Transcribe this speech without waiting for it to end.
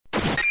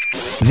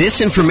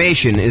This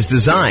information is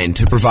designed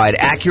to provide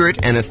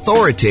accurate and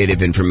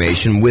authoritative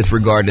information with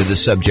regard to the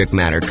subject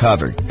matter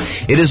covered.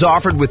 It is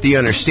offered with the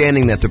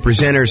understanding that the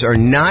presenters are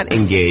not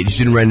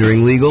engaged in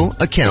rendering legal,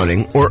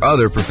 accounting, or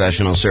other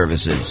professional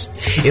services.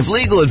 If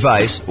legal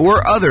advice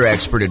or other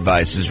expert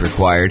advice is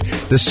required,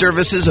 the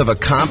services of a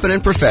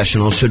competent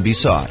professional should be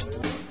sought.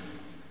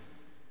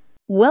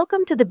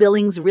 Welcome to the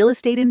Billings Real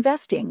Estate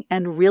Investing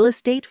and Real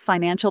Estate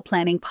Financial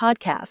Planning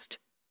Podcast.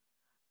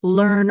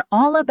 Learn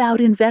all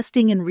about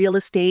investing in real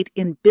estate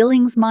in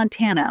Billings,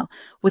 Montana,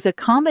 with a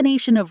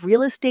combination of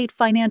real estate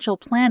financial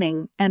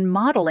planning and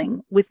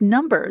modeling with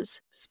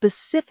numbers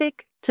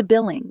specific to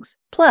Billings,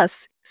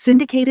 plus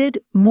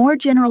syndicated, more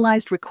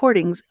generalized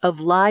recordings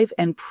of live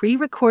and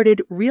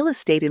pre-recorded real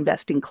estate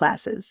investing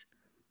classes.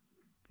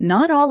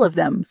 Not all of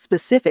them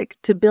specific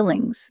to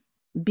Billings.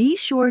 Be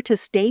sure to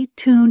stay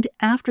tuned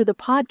after the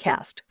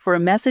podcast for a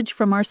message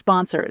from our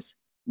sponsors.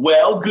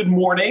 Well, good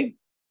morning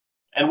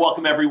and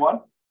welcome everyone.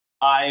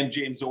 I am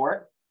James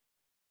Orr,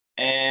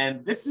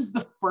 and this is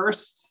the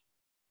first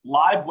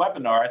live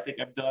webinar I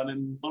think I've done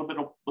in a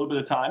little bit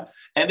of time,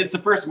 and it's the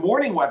first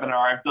morning webinar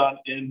I've done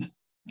in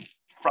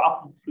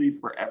probably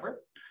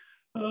forever.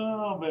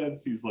 Oh man, it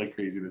seems like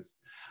craziness.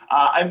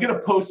 I'm going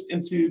to post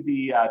into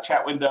the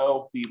chat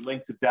window the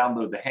link to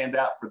download the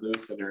handout for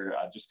those that are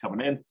just coming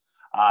in.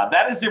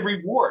 That is a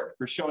reward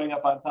for showing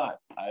up on time.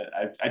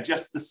 I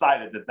just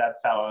decided that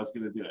that's how I was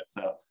going to do it.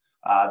 So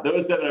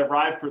those that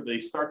arrive for the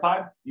start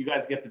time, you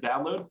guys get the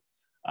download.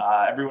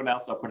 Everyone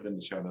else, I'll put it in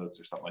the show notes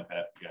or something like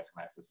that. You guys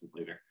can access it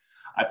later.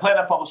 I plan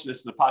on publishing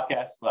this in the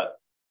podcast,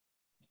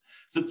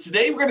 so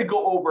today we're going to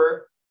go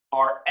over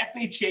our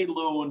FHA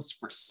loans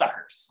for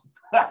suckers.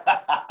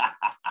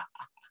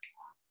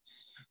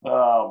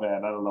 Oh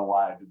man, I don't know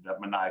why I did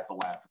that maniacal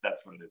laugh, but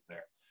that's what it is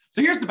there.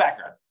 So here's the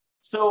background.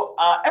 So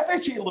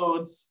FHA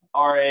loans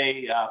are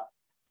a,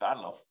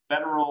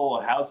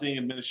 Federal Housing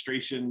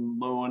Administration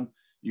loan.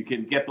 You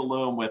can get the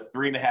loan with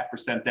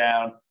 3.5%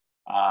 down,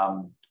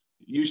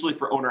 usually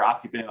for owner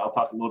occupant. I'll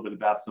talk a little bit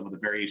about some of the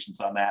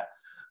variations on that,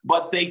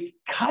 but they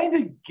kind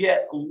of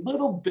get a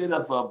little bit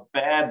of a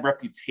bad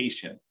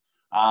reputation.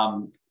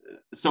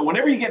 So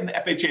whenever you get an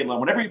FHA loan,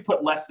 whenever you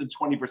put less than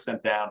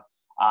 20% down,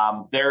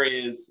 there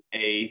is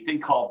a thing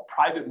called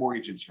private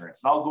mortgage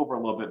insurance. And I'll go over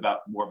a little bit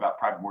more about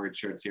private mortgage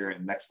insurance here in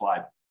the next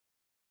slide.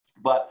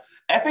 But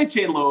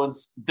FHA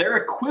loans, their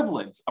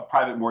equivalent of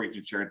private mortgage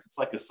insurance, it's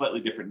like a slightly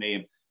different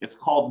name. It's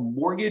called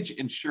mortgage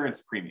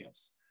insurance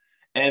premiums.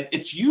 And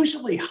it's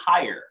usually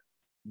higher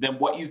than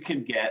what you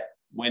can get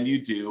when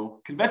you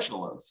do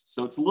conventional loans.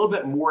 So it's a little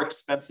bit more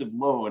expensive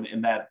loan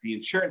in that the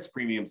insurance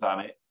premiums on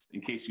it,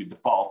 in case you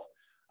default,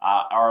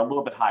 are a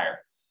little bit higher.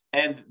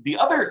 And the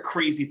other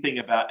crazy thing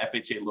about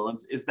FHA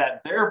loans is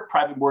that their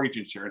private mortgage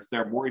insurance,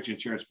 their mortgage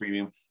insurance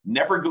premium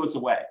never goes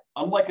away.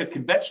 Unlike a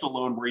conventional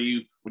loan where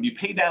when you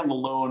pay down the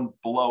loan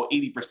below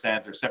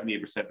 80% or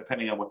 78%,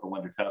 depending on what the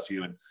lender tells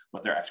you and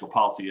what their actual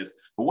policy is.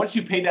 But once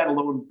you pay down a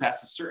loan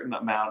past a certain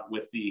amount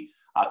with the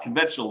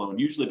conventional loan,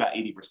 usually about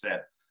 80%,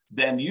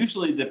 then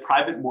usually the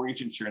private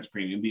mortgage insurance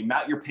premium, the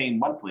amount you're paying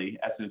monthly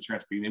as an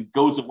insurance premium,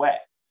 goes away.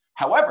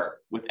 However,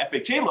 with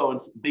FHA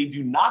loans, they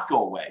do not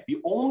go away. The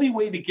only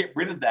way to get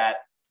rid of that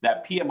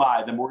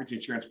PMI, the mortgage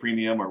insurance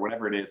premium or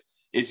whatever it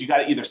is you got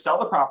to either sell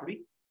the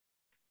property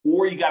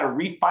or you got to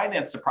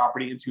refinance the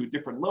property into a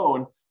different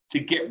loan to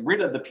get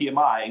rid of the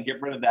PMI and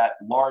get rid of that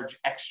large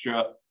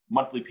extra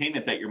monthly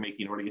payment that you're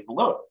making in order to get the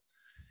loan.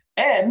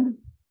 And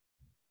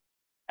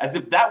as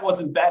if that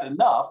wasn't bad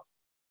enough,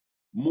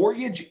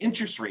 mortgage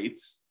interest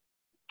rates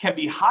can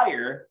be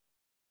higher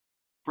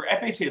for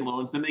FHA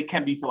loans than they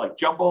can be for like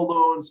jumbo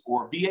loans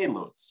or VA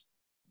loans,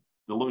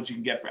 the loans you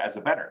can get as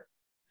a veteran.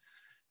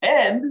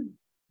 And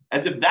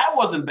as if that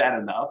wasn't bad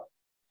enough,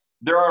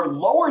 there are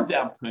lower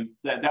down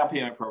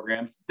payment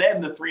programs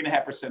than the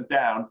 3.5%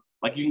 down.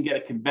 Like you can get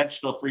a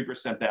conventional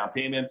 3% down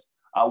payment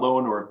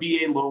loan or a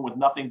VA loan with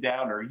nothing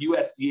down or a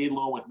USDA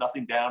loan with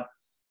nothing down.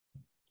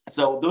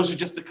 So those are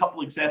just a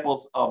couple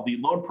examples of the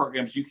loan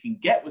programs you can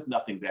get with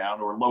nothing down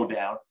or low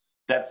down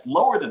that's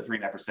lower than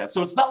 3.5%.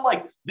 So it's not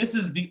like this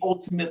is the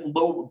ultimate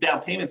low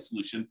down payment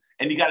solution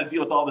and you got to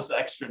deal with all this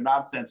extra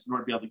nonsense in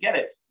order to be able to get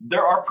it.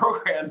 There are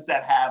programs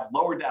that have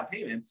lower down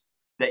payments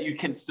that you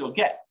can still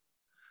get.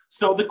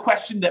 So the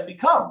question that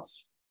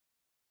becomes,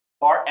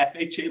 are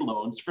FHA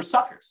loans for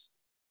suckers?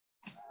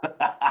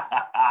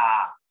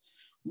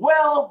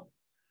 Well,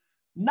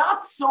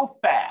 not so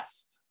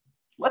fast.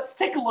 Let's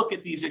take a look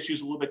at these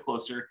issues a little bit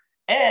closer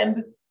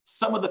and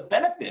some of the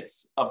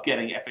benefits of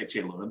getting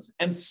FHA loans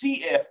and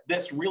see if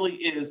this really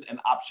is an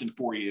option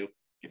for you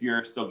if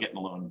you're still getting a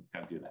loan,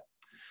 kind of do that.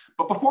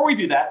 But before we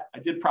do that, I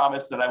did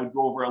promise that I would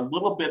go over a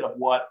little bit of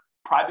what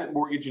private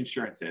mortgage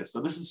insurance is.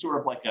 So this is sort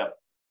of like a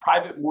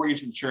private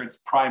mortgage insurance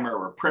primer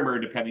or primer,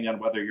 depending on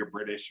whether you're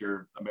British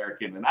or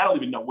American. And I don't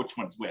even know which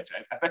one's which.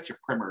 I bet your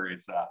primer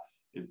is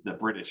the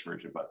British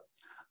version, but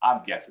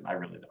I'm guessing. I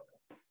really don't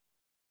know.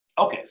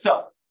 Okay,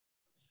 so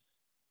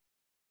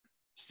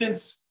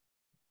since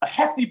a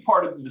hefty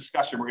part of the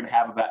discussion we're going to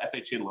have about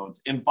FHA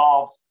loans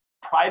involves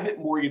private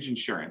mortgage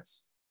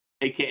insurance,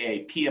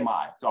 AKA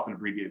PMI. It's often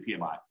abbreviated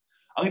PMI.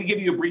 I'm going to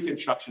give you a brief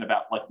introduction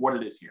about like what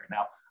it is here.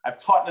 Now, I've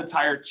taught an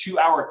entire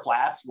 2-hour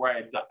class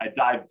where I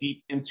dive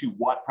deep into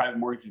what private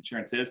mortgage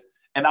insurance is.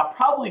 And I'll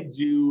probably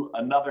do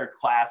another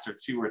class or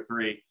 2 or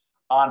 3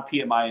 on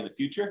PMI in the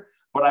future.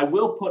 But I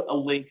will put a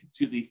link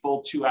to the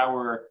full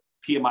 2-hour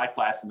PMI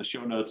class in the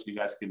show notes so you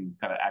guys can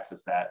kind of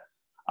access that.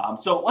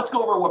 So let's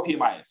go over what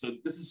PMI is. So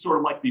this is sort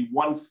of like the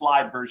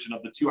 1-slide version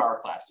of the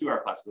 2-hour class.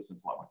 2-hour class goes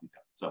into a lot more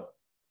detail.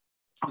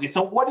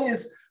 So what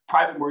is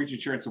private mortgage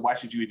insurance and why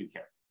should you even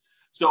care?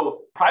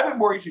 So private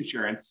mortgage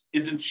insurance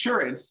is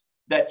insurance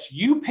that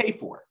you pay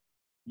for,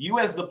 you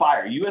as the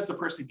buyer, you as the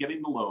person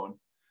getting the loan,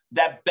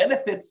 that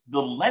benefits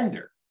the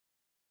lender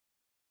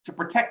to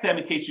protect them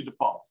in case you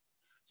default.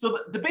 So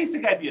the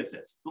basic idea is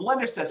this. The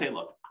lender says, hey,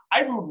 look,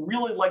 I would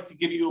really like to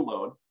give you a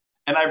loan,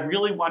 and I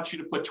really want you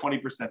to put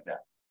 20% down.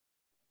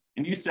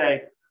 And you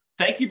say,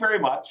 thank you very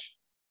much,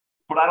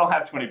 but I don't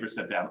have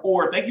 20% down.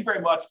 Or thank you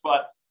very much,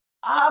 but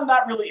I'm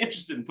not really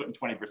interested in putting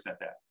 20%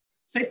 down.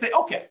 So they say,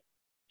 okay,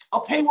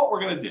 I'll tell you what we're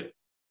going to do.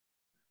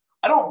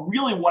 I don't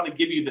really want to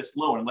give you this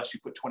loan unless you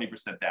put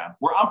 20% down,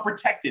 where I'm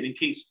protected in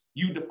case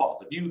you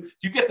default. If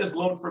you get this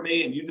loan from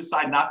me and you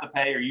decide not to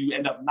pay, or you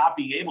end up not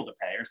being able to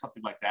pay or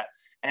something like that,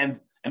 and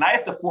I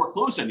have to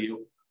foreclose on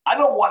you, I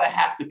don't want to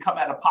have to come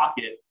out of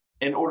pocket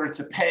in order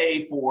to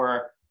pay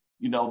for,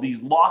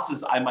 these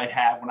losses I might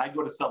have when I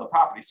go to sell the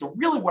property. So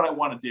really what I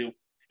want to do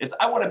is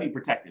I want to be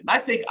protected. And I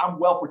think I'm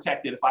well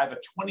protected if I have a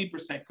 20%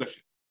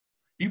 cushion.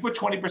 If you put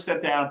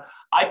 20% down,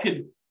 I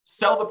could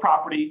sell the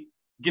property,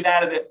 get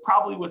out of it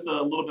probably with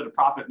a little bit of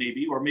profit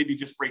maybe, or maybe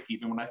just break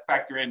even when I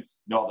factor in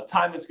all the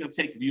time it's going to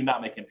take of you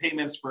not making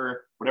payments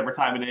for whatever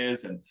time it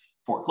is, and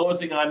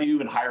foreclosing on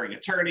you and hiring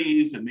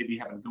attorneys and maybe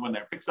having to go in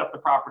there and fix up the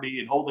property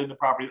and holding the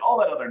property and all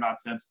that other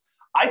nonsense.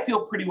 I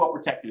feel pretty well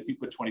protected if you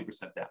put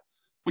 20% down.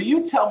 But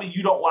you tell me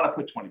you don't want to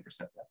put 20%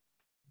 down.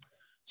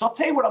 So I'll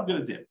tell you what I'm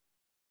going to do.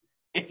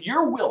 If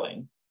you're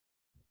willing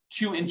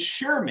to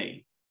insure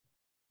me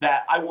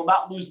that I will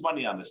not lose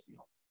money on this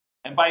deal,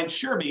 and by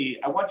insure me,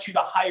 I want you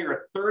to hire a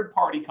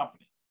third-party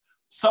company,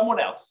 someone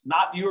else,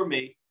 not you or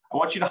me. I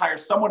want you to hire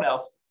someone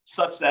else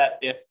such that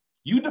if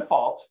you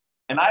default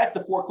and I have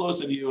to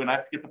foreclose on you and I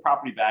have to get the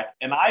property back,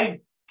 and I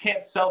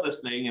can't sell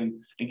this thing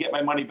and get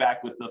my money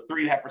back with the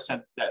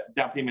 3.5% that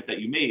down payment that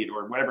you made,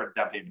 or whatever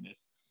the down payment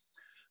is,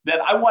 then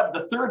I want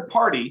the third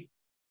party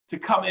to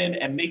come in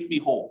and make me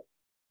whole,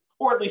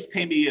 or at least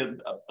pay me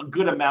a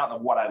good amount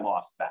of what I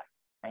lost back,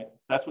 right?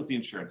 So that's what the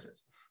insurance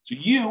is. So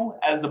you,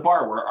 as the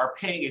borrower, are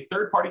paying a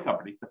third-party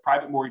company, the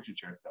private mortgage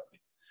insurance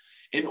company,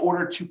 in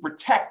order to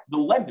protect the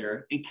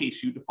lender in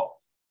case you default.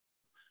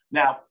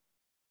 Now,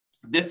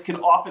 this can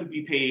often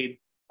be paid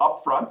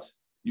upfront.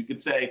 You could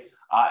say,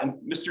 and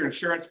Mr.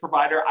 Insurance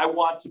Provider, I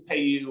want to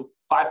pay you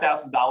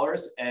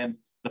 $5,000, and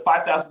the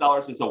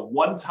 $5,000 is a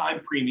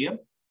one-time premium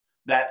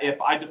that if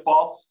I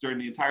default during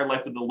the entire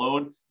life of the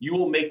loan, you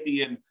will make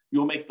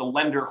the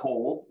lender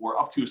whole, or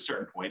up to a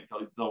certain point.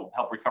 They'll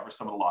help recover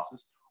some of the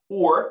losses.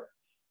 Or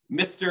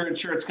Mr.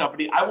 Insurance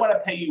Company, I want to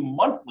pay you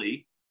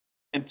monthly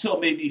until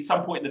maybe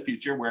some point in the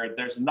future where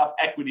there's enough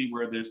equity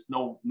where there's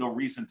no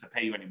reason to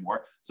pay you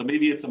anymore. So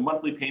maybe it's a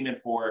monthly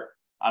payment for,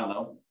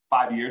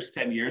 5 years,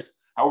 10 years,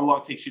 however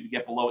long it takes you to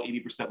get below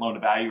 80% loan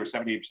to value or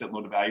 78%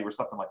 loan to value or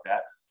something like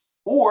that.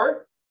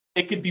 Or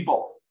it could be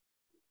both.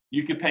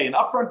 You could pay an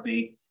upfront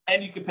fee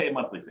and you could pay a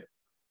monthly fee.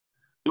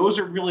 Those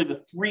are really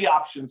the 3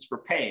 options for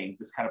paying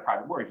this kind of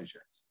private mortgage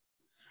insurance.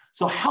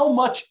 So how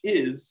much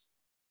is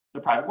the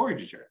private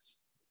mortgage insurance?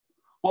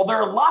 Well, there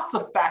are lots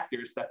of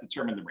factors that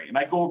determine the rate. And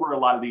I go over a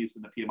lot of these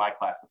in the PMI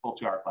class, the full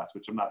 2-hour class,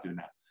 which I'm not doing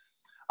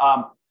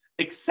now.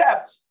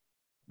 Except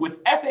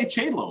with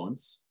FHA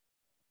loans,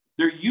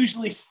 they're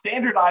usually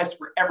standardized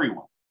for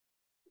everyone.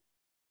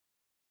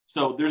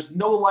 So there's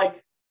no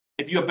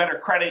if you have better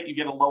credit, you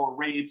get a lower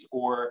rate,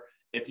 or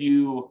if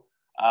you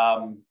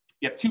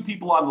have 2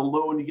 people on the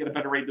loan, you get a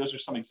better rate. Those are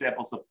some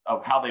examples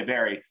of how they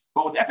vary.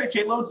 But with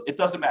FHA loans, it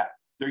doesn't matter.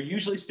 They're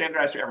usually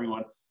standardized for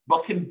everyone,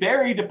 but can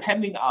vary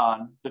depending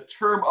on the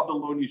term of the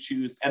loan you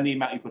choose and the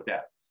amount you put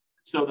down.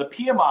 So the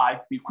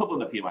PMI, the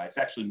equivalent of PMI, it's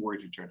actually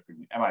mortgage insurance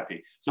premium,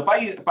 MIP. So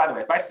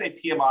if I say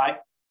PMI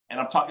and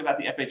I'm talking about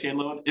the FHA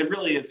loan, it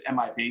really is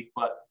MIP,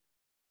 but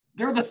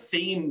they're the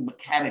same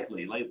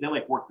mechanically. They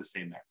work the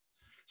same there.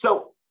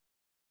 So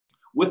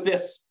with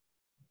this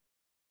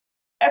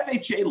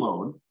FHA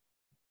loan,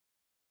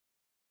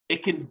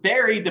 it can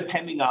vary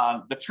depending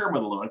on the term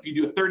of the loan. If you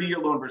do a 30-year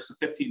loan versus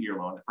a 15-year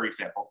loan, for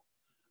example,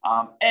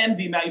 and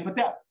the amount you put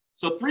down.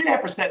 So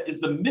 3.5% is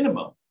the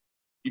minimum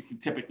you can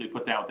typically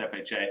put down with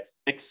FHA,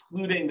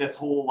 excluding this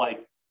whole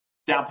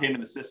down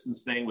payment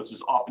assistance thing, which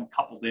is often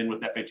coupled in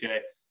with FHA.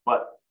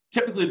 But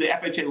typically the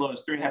FHA loan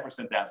is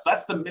 3.5% down. So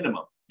that's the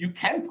minimum. You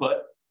can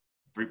put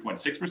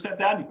 3.6%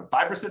 down, you put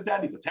 5%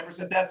 down, you put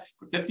 10% down,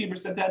 you put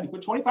 15% down, you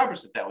put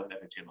 25% down with an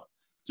FHA loan.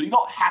 So you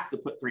don't have to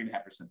put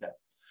 3.5% down.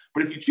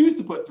 But if you choose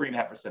to put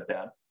 3.5%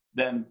 down,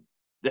 then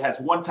it has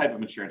one type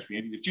of insurance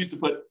premium. If you choose to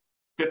put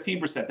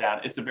 15% down,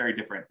 it's a very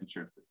different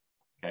insurance premium.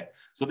 Okay,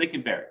 so they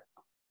can vary.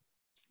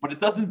 but it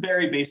doesn't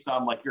vary based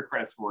on like your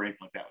credit score or anything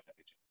like that with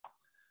FHA.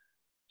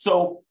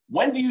 So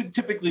when do you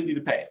typically need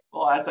to pay?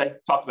 Well, as I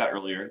talked about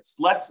earlier, it's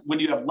less when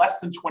you have less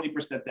than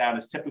 20% down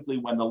is typically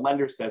when the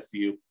lender says to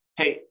you,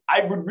 hey,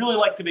 I would really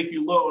like to make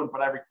you a loan,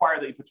 but I require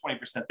that you put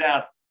 20%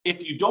 down.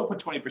 If you don't put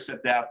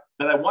 20% down,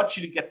 then I want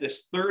you to get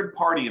this third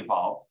party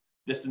involved,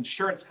 this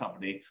insurance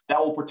company that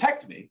will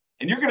protect me,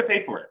 and you're going to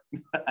pay for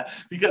it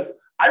because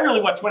I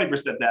really want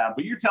 20% down,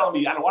 but you're telling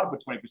me I don't want to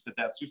put 20%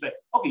 down. So you say,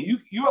 okay,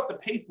 you have to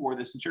pay for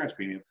this insurance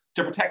premium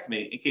to protect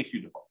me in case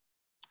you default.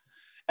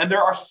 And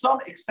there are some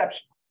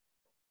exceptions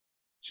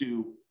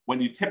to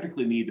when you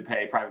typically need to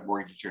pay private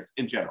mortgage insurance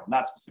in general,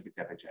 not specific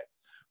to FHA.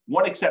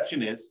 One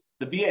exception is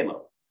the VA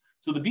loan.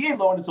 So the VA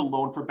loan is a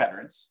loan for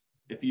veterans.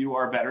 If you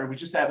are a veteran, we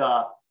just had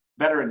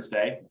Veterans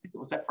Day. I think it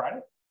was that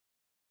Friday.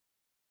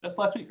 That's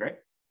last week, right?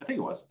 I think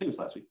it was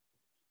last week.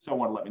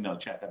 Someone let me know in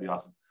the chat. That'd be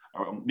awesome.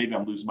 Or maybe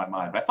I'm losing my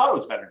mind, but I thought it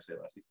was Veterans Day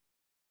last week.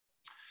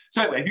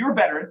 So anyway, if you're a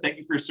veteran, thank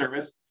you for your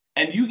service.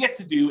 And you get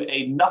to do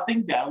a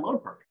nothing down loan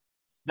program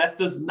that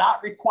does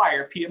not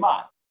require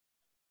PMI.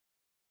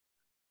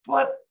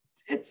 But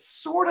it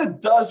sort of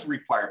does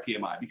require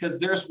PMI because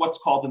there's what's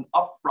called an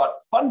upfront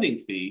funding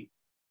fee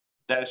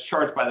that is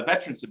charged by the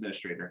Veterans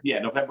Administrator. Yeah,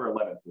 November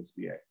 11th was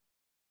VA.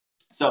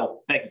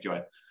 So thank you,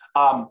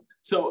 Joanne.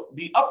 So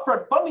the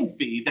upfront funding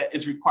fee that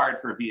is required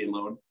for a VA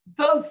loan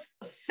does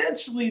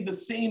essentially the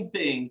same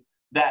thing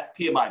that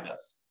PMI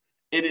does.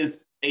 It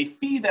is a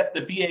fee that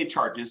the VA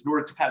charges in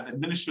order to kind of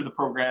administer the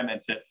program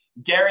and to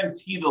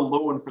guarantee the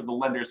loan for the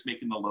lenders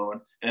making the loan.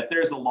 And if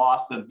there's a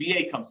loss, the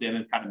VA comes in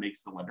and kind of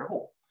makes the lender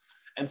whole.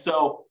 And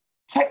so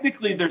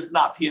technically there's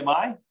not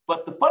PMI,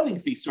 but the funding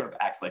fee sort of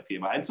acts like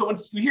PMI. And so when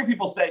you hear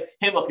people say,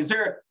 hey, look, is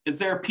there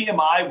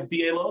PMI with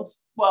VA loans?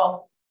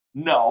 Well,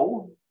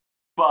 no,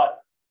 but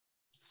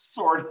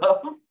sort of,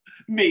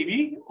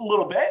 maybe a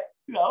little bit,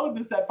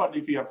 there's that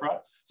funding fee up front.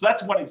 So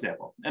that's one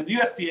example. And the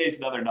USDA is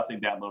another nothing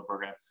down loan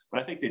program, but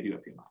I think they do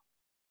have PMI.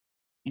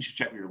 You should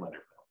check with your lender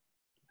for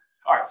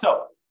that. All right,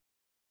 so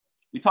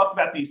we talked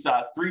about these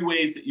three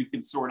ways that you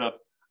can sort of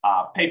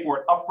pay for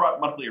it upfront,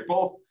 monthly, or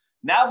both.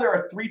 Now there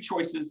are three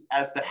choices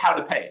as to how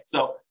to pay it.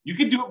 So you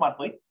can do it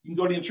monthly. You can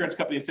go to the insurance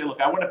company and say,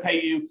 look, I want to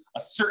pay you a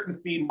certain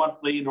fee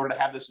monthly in order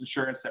to have this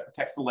insurance that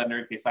protects the lender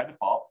in case I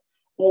default.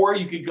 Or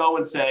you could go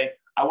and say,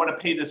 I want to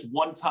pay this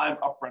one-time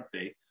upfront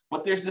fee.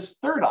 But there's this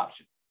third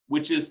option,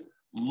 which is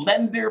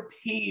lender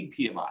paid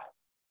PMI.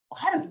 Well,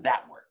 how does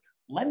that work?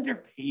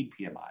 Lender paid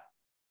PMI.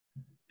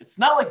 It's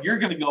not like you're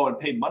going to go and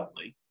pay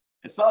monthly.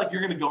 It's not like you're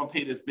going to go and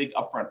pay this big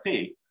upfront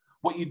fee.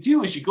 What you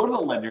do is you go to the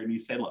lender and you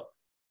say, look,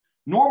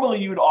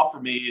 normally you would offer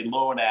me a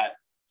loan at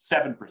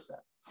 7%.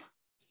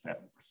 7%.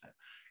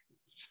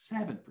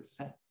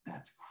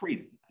 That's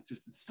crazy. It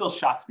still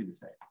shocks me to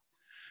say.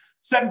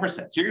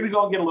 7%. So you're going to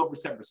go and get a loan for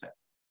 7%.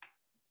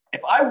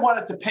 If I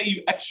wanted to pay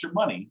you extra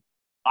money,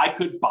 I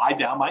could buy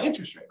down my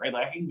interest rate, right?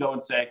 Like I can go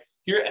and say,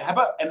 here, how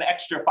about an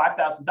extra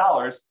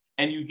 $5,000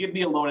 and you give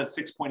me a loan at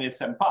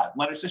 6.875?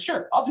 Lender says,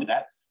 sure, I'll do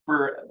that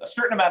for a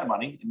certain amount of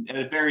money. And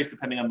it varies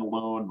depending on the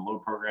loan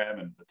program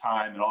and the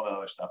time and all that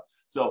other stuff.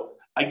 So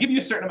I give you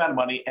a certain amount of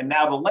money. And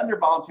now the lender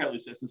voluntarily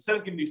says, instead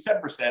of giving you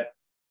 7%,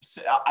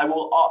 I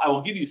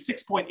will give you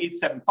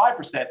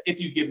 6.875% if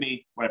you give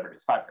me whatever it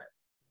is, $5,000.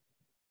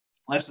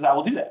 Lender says, I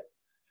will do that.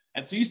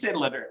 And so you say to the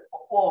lender,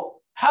 well,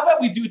 how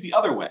about we do it the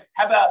other way?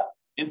 How about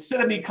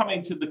instead of me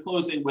coming to the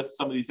closing with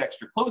some of these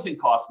extra closing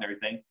costs and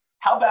everything,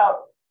 how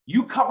about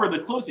you cover the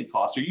closing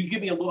costs or you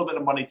give me a little bit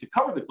of money to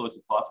cover the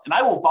closing costs and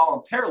I will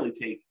voluntarily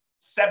take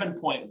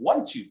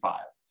 7.125,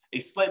 a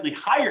slightly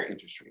higher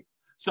interest rate.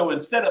 So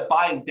instead of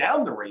buying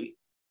down the rate,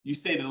 you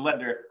say to the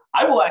lender,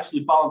 I will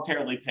actually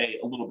voluntarily pay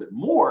a little bit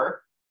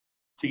more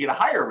to get a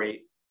higher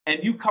rate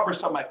and you cover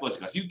some of my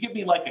closing costs. You give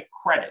me like a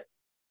credit.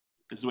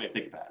 This is the way to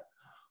think about it.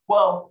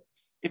 Well,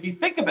 if you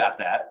think about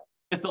that,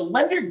 if the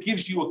lender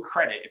gives you a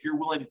credit, if you're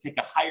willing to take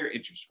a higher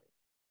interest rate,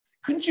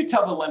 couldn't you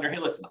tell the lender, hey,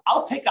 listen,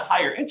 I'll take a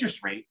higher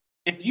interest rate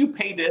if you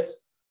pay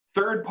this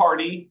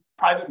third-party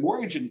private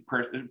mortgage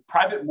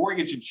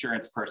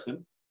insurance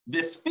person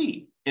this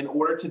fee in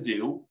order to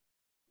do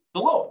the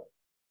loan?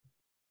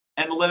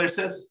 And the lender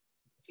says,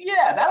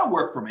 yeah, that'll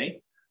work for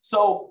me.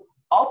 So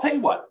I'll tell you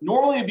what,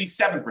 normally it'd be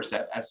 7%,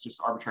 that's just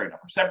arbitrary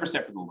number,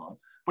 7% for the loan.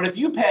 But if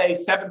you pay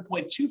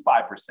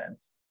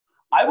 7.25%,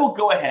 I will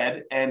go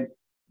ahead and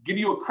give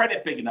you a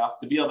credit big enough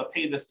to be able to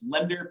pay this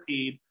lender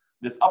paid,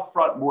 this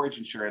upfront mortgage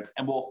insurance,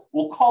 and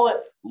we'll call it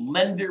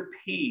lender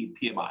paid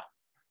PMI.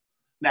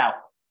 Now,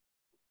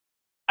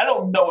 I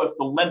don't know if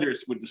the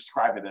lenders would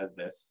describe it as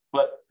this,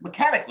 but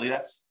mechanically,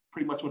 that's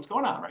pretty much what's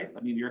going on, right?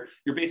 I mean,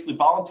 you're basically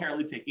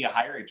voluntarily taking a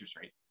higher interest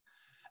rate,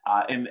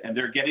 and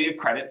they're getting a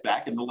credit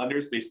back, and the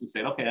lenders basically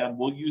saying, okay,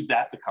 we'll use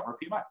that to cover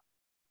PMI.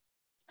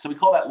 So we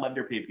call that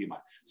lender paid PMI.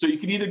 So you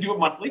can either do it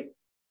monthly,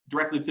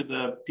 directly to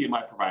the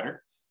PMI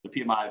provider, the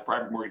PMI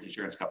private mortgage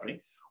insurance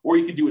company, or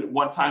you could do it at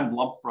one-time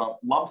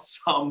lump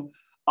sum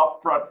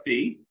upfront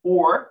fee,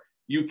 or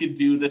you could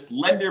do this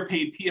lender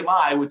paid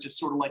PMI, which is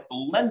sort of like the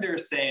lender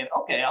saying,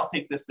 okay, I'll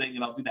take this thing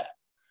and I'll do that.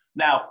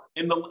 Now,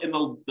 in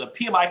the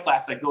PMI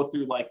class, I go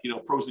through like,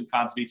 pros and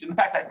cons of each. And in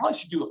fact, I probably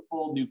should do a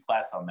full new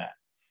class on that.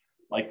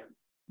 Like,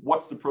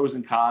 what's the pros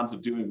and cons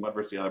of doing one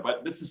versus the other?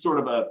 But this is sort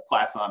of a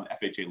class on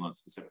FHA loans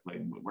specifically,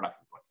 and we're not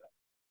going to go into that.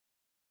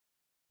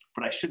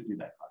 But I should do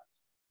that class.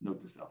 Note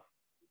to self.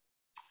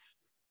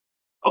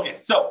 Okay,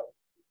 so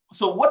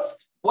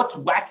what's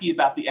wacky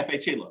about the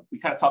FHA loan? We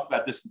kind of talked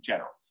about this in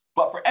general.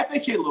 But for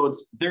FHA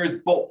loans, there is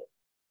both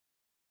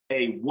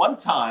a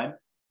one-time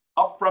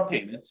upfront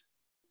payment,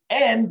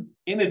 and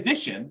in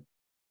addition,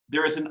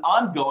 there is an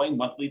ongoing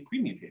monthly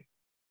premium payment.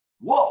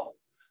 Whoa.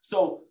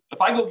 So if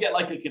I go get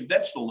like a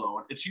conventional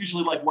loan, it's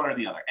usually like one or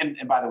the other. And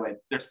by the way,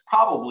 there's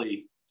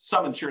probably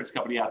some insurance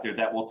company out there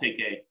that will take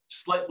a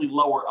slightly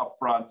lower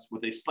upfront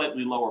with a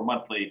slightly lower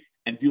monthly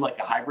and do like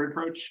a hybrid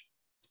approach.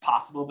 It's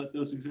possible that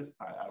those exist.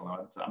 I don't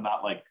know. I'm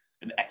not like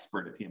an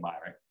expert at PMI,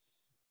 right?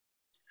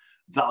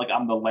 It's not like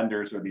I'm the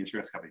lenders or the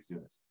insurance companies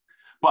doing this.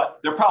 But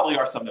there probably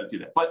are some that do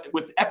that. But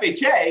with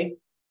FHA,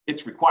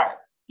 it's required.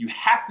 You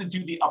have to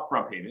do the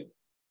upfront payment,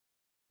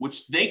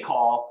 which they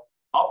call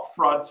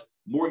upfront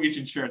mortgage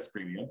insurance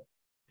premium.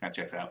 Kind of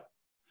checks out.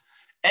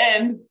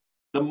 And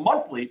the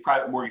monthly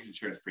private mortgage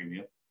insurance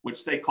premium,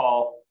 which they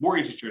call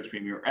mortgage insurance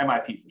premium, or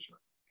MIP for short.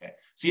 Okay.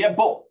 So you have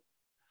both.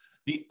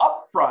 The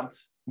upfront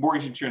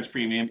mortgage insurance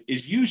premium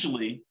is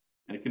usually,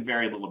 and it can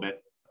vary a little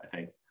bit, I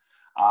think,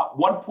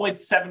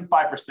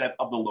 1.75%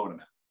 of the loan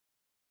amount.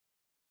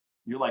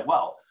 You're like,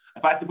 well,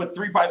 if I have to put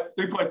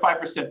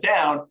 3.5%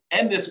 down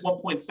and this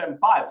 1.75,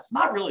 it's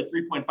not really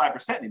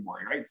 3.5% anymore,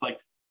 right? It's like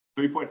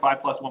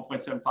 3.5 plus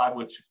 1.75,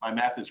 which if my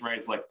math is right,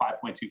 is like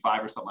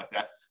 5.25 or something like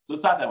that. So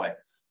it's not that way.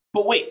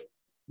 But wait,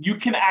 you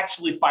can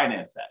actually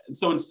finance that. And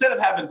so instead of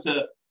having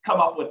to come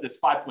up with this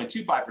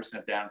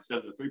 5.25% down instead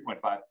of the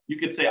 3.5, you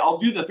could say, I'll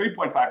do the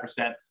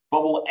 3.5%,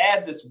 but we'll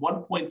add this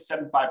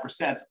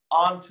 1.75%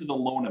 onto the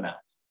loan amount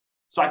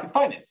so I can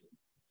finance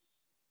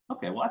it.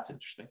 Okay, well, that's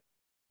interesting.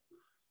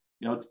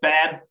 It's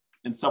bad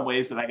in some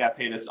ways that I got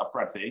paid this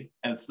upfront fee,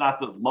 and it's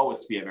not the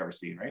lowest fee I've ever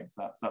seen, right? It's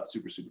not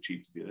super, super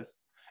cheap to do this.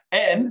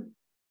 And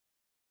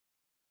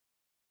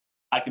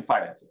I can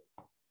finance it.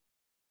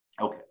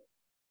 Okay.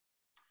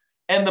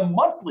 And the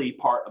monthly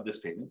part of this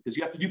payment, because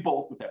you have to do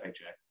both with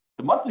FHA,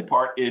 the monthly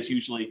part is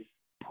usually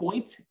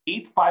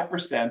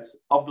 0.85%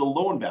 of the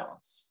loan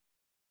balance.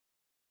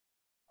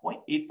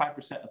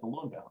 0.85% of the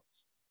loan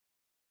balance.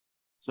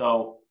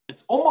 So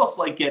it's almost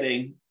like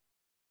getting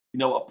a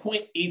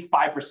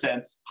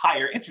 0.85%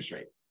 higher interest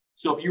rate.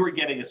 So if you were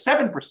getting a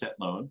 7%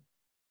 loan,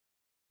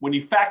 when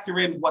you factor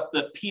in what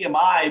the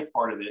PMI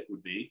part of it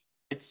would be,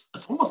 it's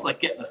almost like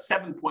getting a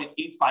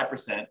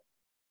 7.85%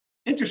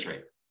 interest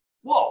rate.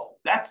 Whoa,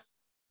 that's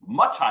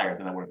much higher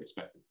than I would have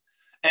expected.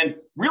 And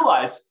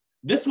realize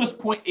this was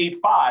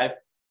 0.85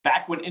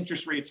 back when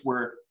interest rates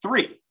were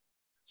 3.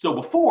 So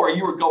before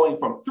you were going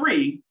from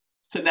 3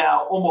 to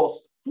now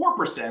almost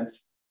 4%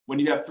 when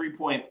you have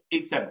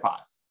 3.875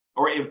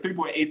 or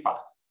 3.85,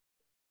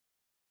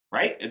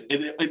 right?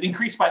 It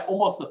increased by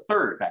almost a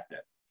third back then.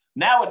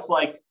 Now it's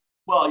like,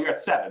 well, you're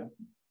at 7.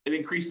 It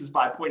increases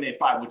by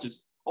 0.85, which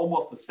is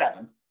almost a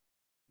 7.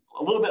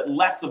 A little bit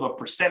less of a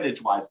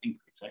percentage-wise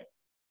increase, right?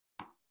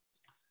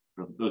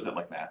 For those that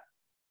like math.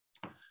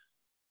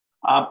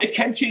 It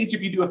can change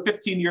if you do a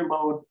 15-year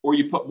loan or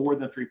you put more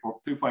than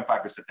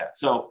 3.5% down.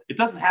 So it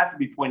doesn't have to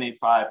be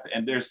 0.85.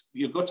 And there's,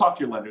 go talk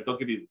to your lender. They'll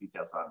give you the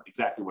details on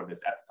exactly what it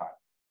is at the time.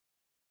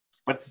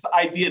 But it's this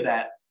idea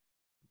that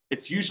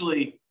it's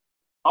usually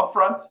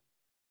upfront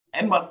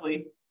and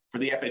monthly for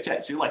the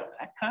FHA. So you're like,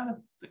 that kind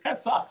of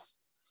sucks.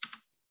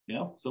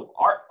 So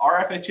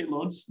our FHA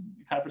loans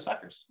kind of for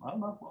suckers. I don't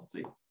know. We'll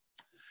see.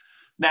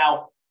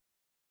 Now,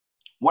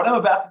 what I'm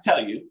about to tell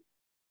you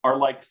are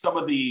like some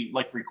of the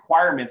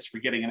requirements for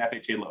getting an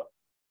FHA loan.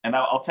 And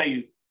I'll tell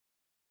you,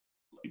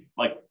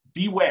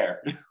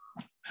 beware.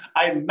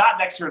 I'm not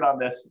an expert on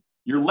this.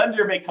 Your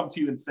lender may come to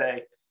you and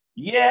say,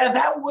 yeah,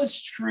 that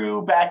was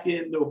true back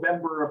in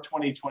November of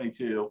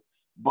 2022,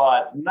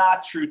 but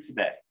not true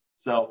today.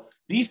 So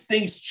these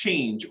things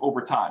change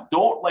over time.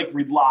 Don't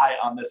rely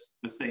on this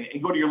thing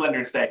and go to your lender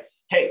and say,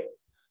 hey,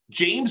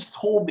 James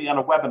told me on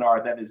a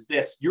webinar that is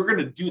this. You're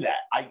going to do that.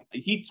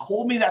 He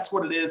told me that's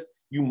what it is.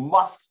 You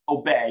must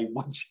obey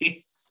what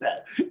James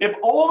said. If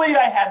only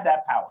I had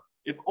that power.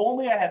 If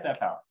only I had that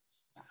power.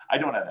 I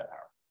don't have that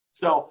power.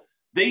 So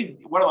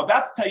what I'm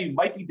about to tell you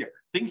might be different.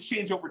 Things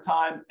change over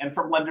time and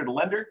from lender to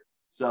lender.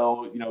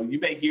 So, you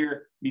may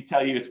hear me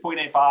tell you it's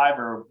 0.85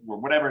 or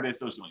whatever it is.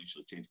 Those don't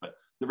usually change, but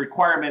the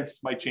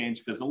requirements might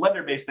change because the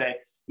lender may say,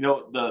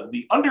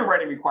 the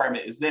underwriting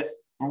requirement is this,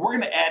 but we're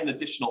going to add an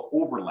additional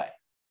overlay,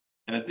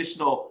 an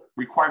additional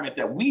requirement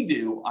that we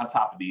do on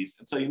top of these.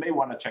 And so you may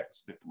want to check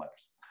this with different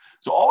lenders.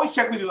 So always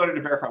check with your lender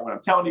to verify what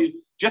I'm telling you.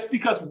 Just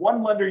because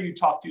one lender you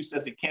talk to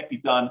says it can't be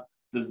done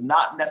does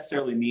not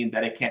necessarily mean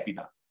that it can't be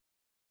done.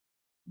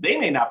 They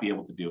may not be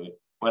able to do it,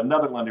 but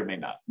another lender may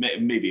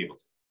be able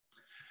to.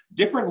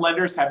 Different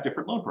lenders have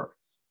different loan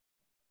programs.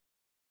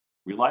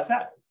 Realize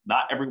that.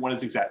 Not everyone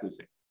is exactly the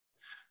same.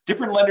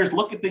 Different lenders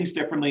look at things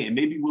differently and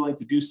may be willing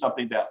to do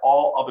something that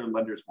all other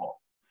lenders won't.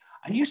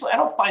 I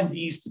don't find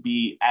these to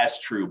be as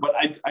true, but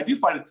I do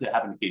find it to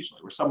happen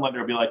occasionally where some lender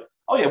will be like,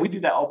 oh yeah, we do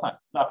that all the time.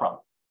 It's not a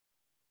problem.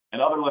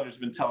 And other lenders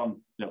have been telling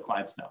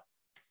clients no.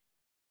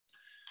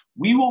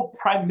 We will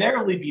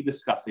primarily be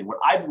discussing what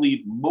I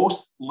believe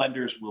most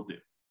lenders will do.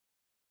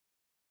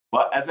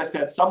 But as I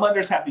said, some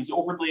lenders have these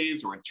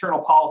overlays or internal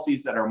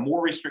policies that are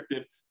more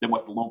restrictive than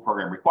what the loan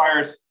program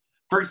requires.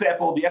 For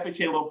example, the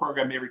FHA loan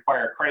program may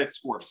require a credit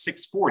score of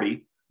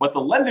 640, but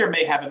the lender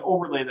may have an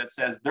overlay that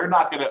says they're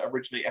not going to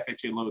originate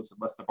FHA loans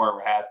unless the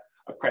borrower has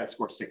a credit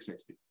score of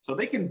 660. So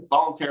they can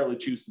voluntarily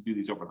choose to do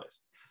these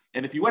overlays.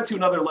 And if you went to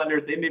another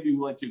lender, they may be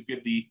willing to give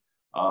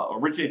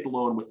originate the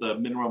loan with a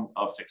minimum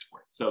of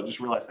 640. So just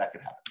realize that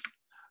could happen.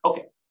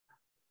 Okay.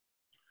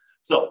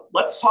 So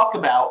let's talk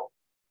about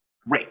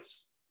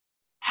rates.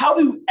 How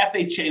do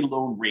FHA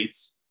loan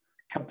rates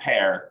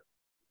compare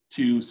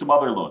to some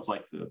other loans,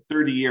 like the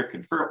 30-year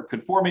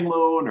conforming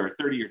loan or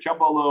 30-year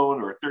jumbo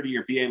loan or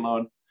 30-year VA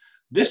loan?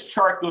 This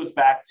chart goes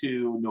back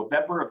to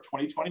November of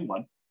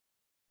 2021.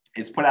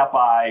 It's put out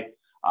by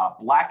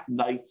Black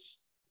Knight.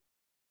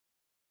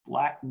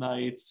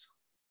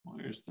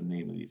 Where's the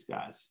name of these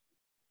guys?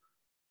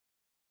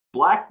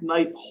 Black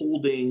Knight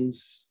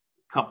Holdings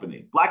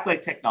Company, Black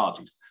Knight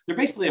Technologies. They're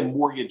basically a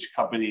mortgage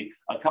company,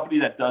 a company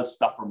that does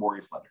stuff for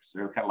mortgage lenders.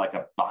 They're kind of like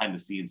a behind the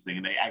scenes thing,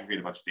 and they aggregate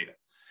a bunch of data.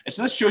 And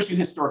so this shows you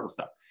historical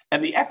stuff.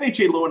 And the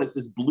FHA loan is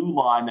this blue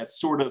line that's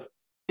sort of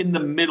in the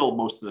middle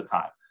most of the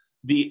time.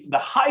 The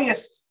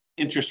highest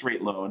interest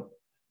rate loan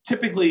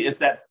typically is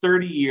that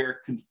 30-year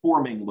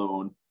conforming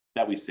loan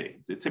that we see.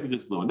 It typically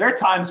is blue. And there are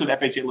times when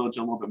FHA loans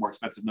are a little bit more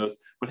expensive than those,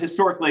 but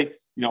historically,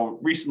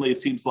 recently it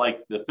seems like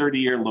the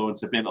 30-year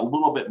loans have been a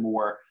little bit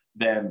more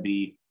than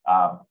the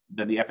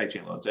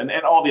FHA loans and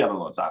all the other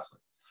loans, honestly.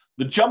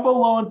 The jumbo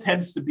loan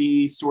tends to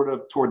be sort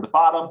of toward the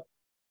bottom.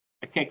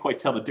 I can't quite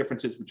tell the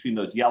differences between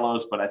those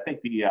yellows, but I think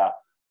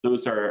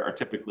those are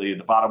typically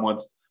the bottom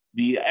ones.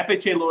 The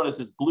FHA loan is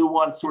this blue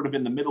one, sort of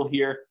in the middle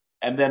here.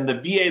 And then the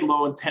VA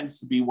loan tends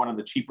to be one of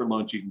the cheaper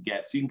loans you can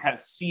get. So you can kind of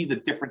see the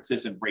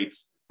differences in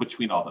rates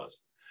between all those.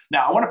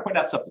 Now, I want to point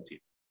out something to you.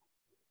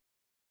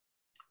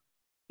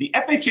 The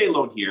FHA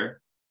loan here,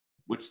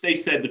 which they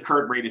said the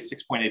current rate is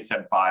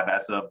 6.875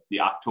 as of the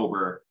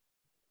October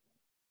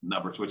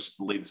numbers, which is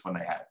the latest one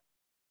they had.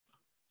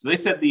 So they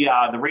said the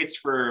rates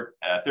for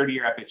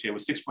 30-year FHA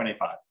was 6.85.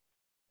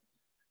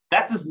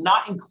 That does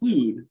not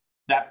include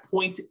that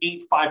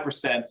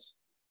 0.85%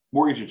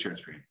 mortgage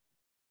insurance premium.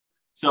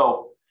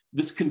 So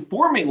this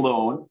conforming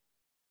loan,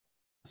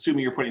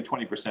 assuming you're putting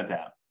 20%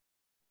 down,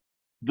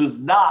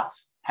 does not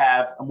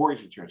have a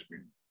mortgage insurance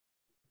premium.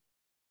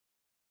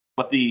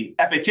 But the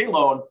FHA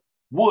loan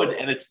would,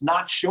 and it's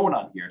not shown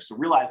on here. So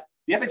realize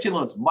the FHA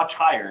loan is much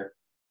higher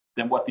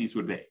than what these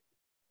would be.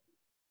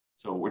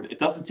 So it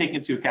doesn't take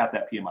into account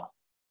that PMI.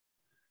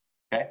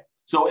 Okay.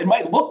 So it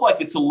might look like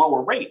it's a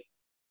lower rate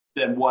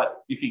than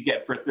what you could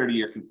get for a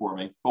 30-year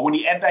conforming, but when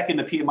you add back in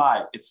the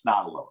PMI, it's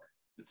not a lower.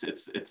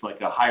 It's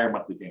like a higher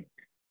monthly payment.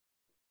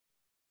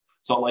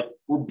 So like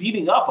we're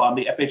beating up on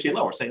the FHA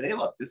loan. We're saying, hey,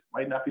 look, this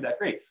might not be that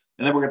great.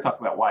 And then we're going to talk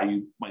about why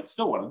you might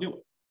still want to do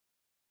it.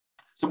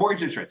 So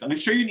mortgage insurance. I'm going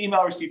to show you an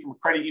email received from a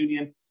credit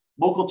union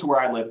local to where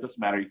I live. It doesn't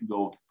matter. You can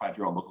go find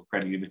your own local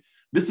credit union.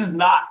 This is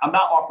not, I'm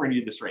not offering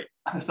you this rate.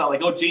 It's not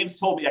like, oh, James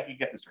told me I could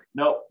get this rate.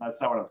 No,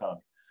 that's not what I'm telling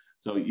you.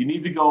 So you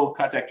need to go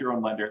contact your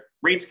own lender.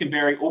 Rates can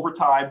vary over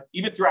time,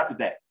 even throughout the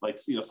day. Like,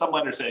 some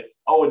lenders say,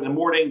 oh, in the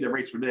morning, the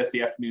rates were this,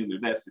 the afternoon,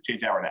 they're this, they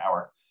change hour to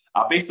hour.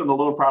 Based on the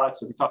loan products,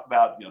 so we talk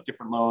about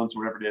different loans or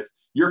whatever it is,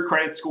 your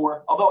credit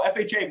score, although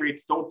FHA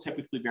rates don't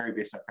typically vary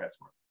based on credit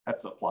score.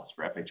 That's a plus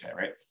for FHA,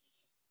 right?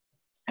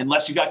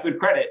 Unless you got good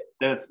credit,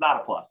 then it's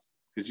not a plus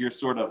because you're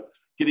sort of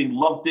getting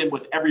lumped in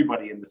with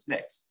everybody in this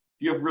mix.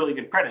 If you have really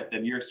good credit,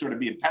 then you're sort of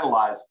being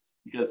penalized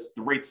because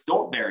the rates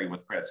don't vary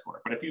with credit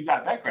score. But if you've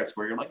got a bad credit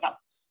score, you're like, oh,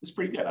 this is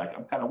pretty good.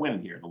 I'm kind of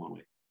winning here in a little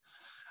way.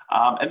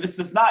 And this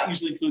does not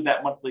usually include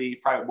that monthly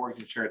private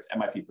mortgage insurance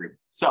MIP premium.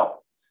 So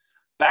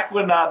back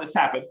when this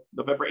happened,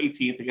 November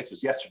 18th, I guess it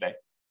was yesterday,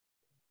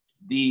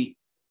 the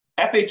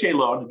FHA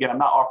loan, again, I'm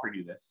not offering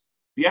you this,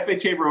 the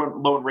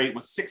FHA loan rate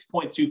was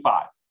 6.25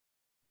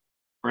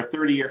 for a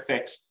 30-year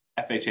fixed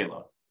FHA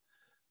loan.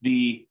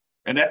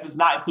 And that does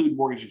not include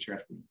mortgage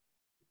insurance premium.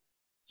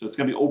 So it's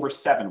going to be over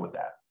 7 with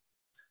that.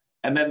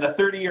 And then the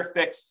 30-year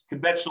fixed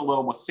conventional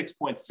loan was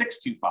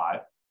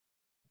 6.625,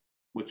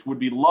 which would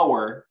be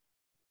lower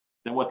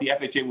than what the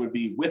FHA would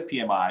be with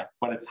PMI,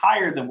 but it's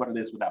higher than what it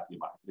is without PMI,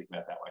 to think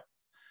about it that way.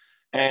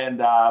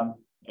 And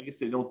I guess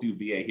they don't do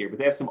VA here, but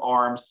they have some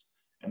ARMs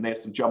and they have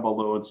some jumbo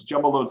loans.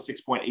 Jumbo loan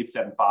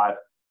 6.875,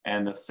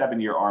 and the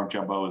 7-year ARM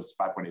jumbo is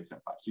 5.875. So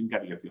you can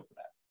kind of get a feel for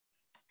that.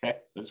 Okay,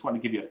 so I just want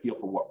to give you a feel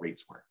for what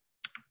rates were.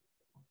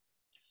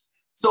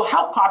 So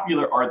how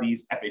popular are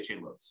these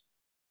FHA loans?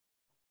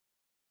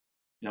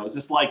 Is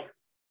this like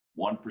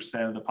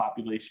 1% of the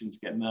population's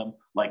getting them?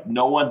 Like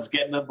no one's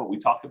getting them, but we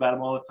talk about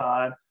them all the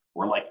time?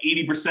 Or like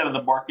 80% of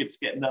the market's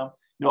getting them?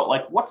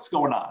 Like what's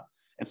going on?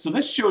 And so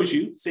this shows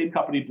you, same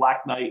company,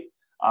 Black Knight,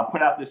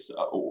 put out this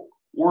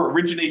or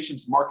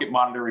Originations Market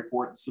Monitor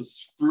report. This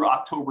is through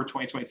October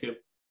 2022.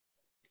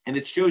 And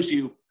it shows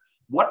you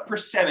what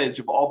percentage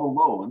of all the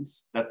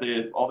loans that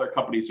all their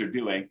companies are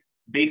doing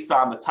based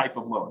on the type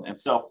of loan. And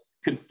so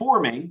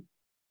conforming,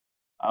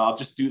 I'll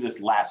just do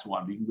this last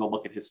one. You can go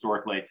look at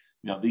historically.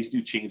 These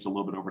do change a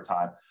little bit over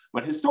time.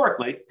 But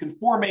historically,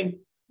 conforming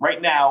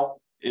right now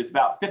is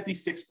about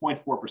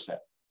 56.4%.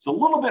 So a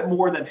little bit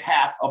more than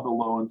half of the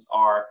loans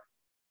are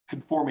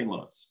conforming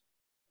loans,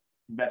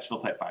 conventional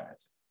type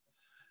financing.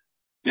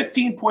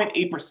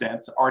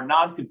 15.8% are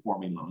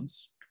non-conforming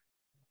loans.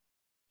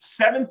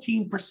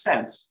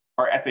 17%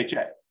 are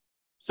FHA.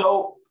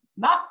 So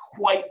not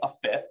quite a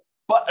fifth,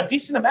 but a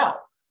decent amount,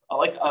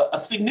 like a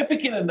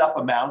significant enough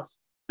amount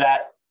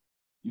that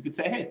you could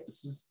say, hey,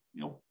 this is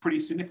pretty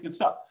significant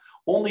stuff.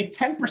 Only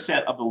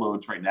 10% of the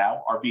loans right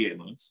now are VA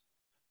loans,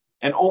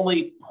 and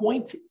only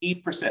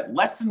 0.8%,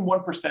 less than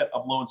 1%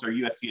 of loans are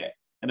USDA.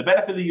 And the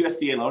benefit of the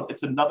USDA loan,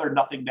 it's another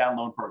nothing down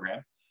loan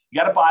program. You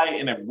got to buy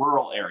in a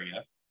rural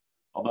area,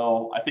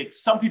 although I think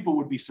some people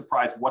would be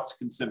surprised what's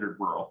considered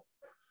rural.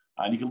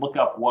 And you can look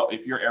up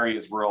if your area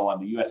is rural on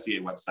the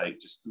USDA website.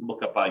 Just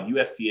look up a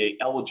USDA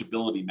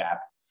eligibility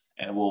map,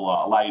 and it will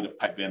allow you to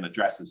type in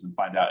addresses and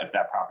find out if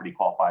that property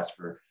qualifies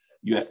for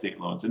USDA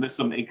loans. And there's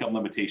some income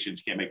limitations.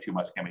 You can't make too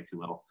much, can't make too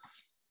little.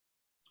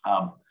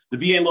 The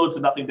VA loan is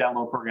a nothing down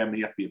loan program, and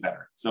you have to be a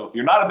veteran. So if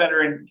you're not a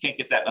veteran, you can't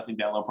get that nothing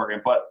down loan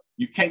program, but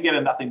you can get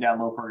a nothing down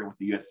loan program with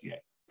the USDA.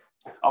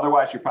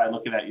 Otherwise, you're probably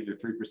looking at either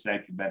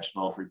 3%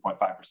 conventional, 3.5%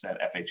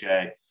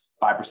 FHA,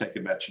 5%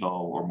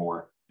 conventional or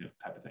more,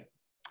 type of thing.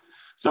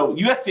 So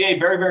USDA,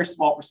 very, very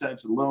small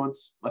percentage of the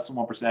loans, less than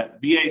 1%.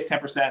 VA is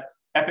 10%.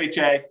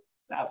 FHA,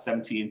 now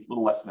 17, a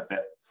little less than a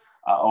fifth,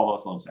 all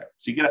those loans there.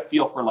 So you get a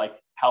feel for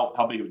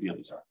how big of a deal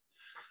these are.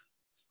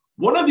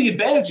 One of the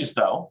advantages,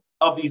 though,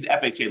 of these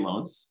FHA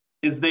loans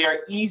is they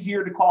are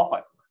easier to qualify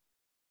for.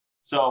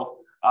 So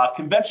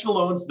conventional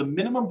loans, the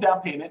minimum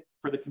down payment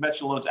for the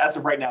conventional loans as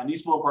of right now, and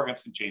these loan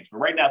programs can change, but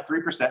right now,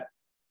 3%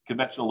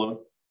 conventional loan.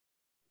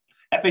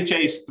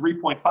 FHA is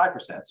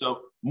 3.5%.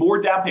 So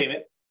more down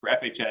payment for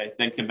FHA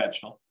than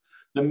conventional.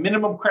 The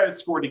minimum credit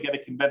score to get a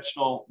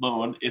conventional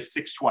loan is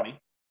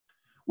 620.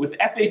 With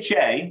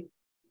FHA,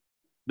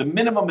 the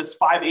minimum is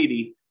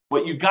 580,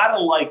 but you got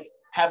to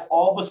have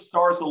all the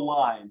stars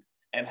aligned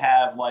and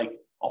have a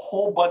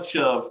whole bunch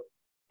of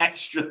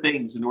extra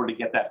things in order to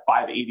get that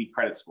 580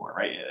 credit score,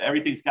 right?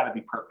 Everything's got to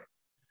be perfect.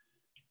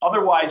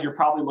 Otherwise, you're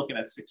probably looking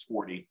at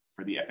 640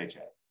 for the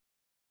FHA.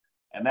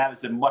 And that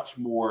is a much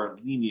more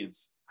lenient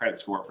credit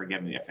score for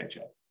getting the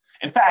FHA.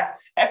 In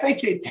fact,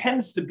 FHA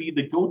tends to be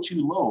the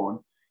go-to loan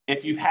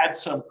if you've had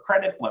some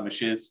credit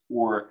blemishes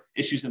or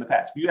issues in the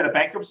past. If you had a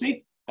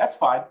bankruptcy, that's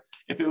fine.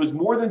 If it was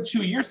more than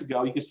 2 years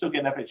ago, you can still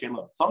get an FHA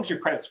loan, as long as your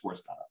credit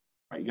score's gone up,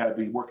 right? You got to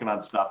be working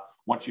on stuff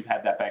once you've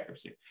had that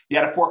bankruptcy. You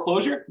had a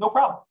foreclosure, no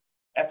problem.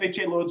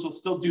 FHA loans will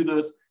still do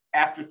those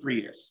after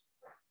 3 years.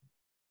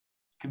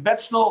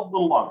 Conventional, a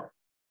little longer.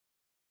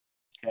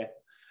 Okay.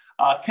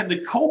 Can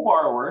the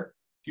co-borrower,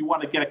 if you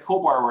want to get a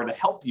co-borrower to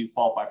help you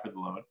qualify for the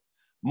loan,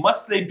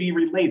 must they be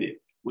related?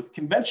 With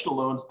conventional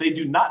loans, they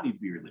do not need to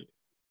be related.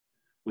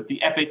 With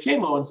the FHA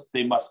loans,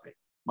 they must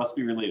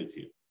be related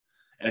to you.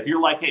 And if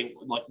you're hey,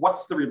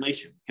 what's the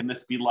relation? Can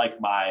this be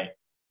my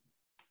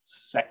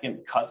second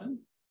cousin?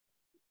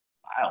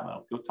 I don't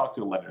know. Go talk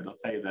to a lender. They'll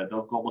tell you that.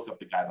 They'll go look up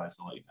the guidelines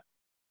and let you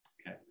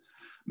know. Okay.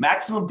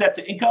 Maximum debt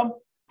to income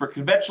for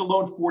conventional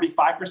loan,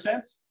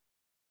 45%.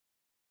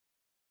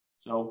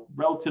 So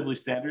relatively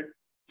standard.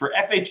 For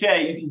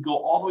FHA, you can go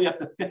all the way up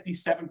to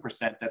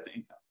 57% debt to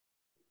income.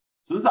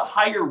 So this is a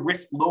higher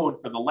risk loan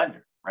for the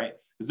lender, right?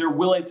 Because they're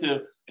willing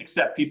to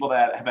accept people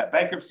that have had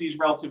bankruptcies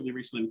relatively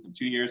recently, within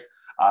 2 years,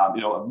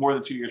 more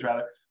than 2 years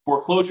rather.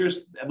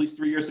 Foreclosures, at least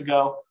 3 years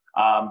ago,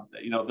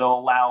 they'll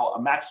allow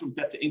a maximum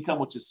debt to income,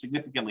 which is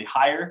significantly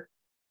higher.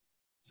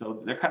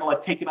 So they're kind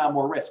of taking on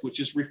more risk, which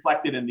is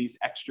reflected in these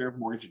extra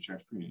mortgage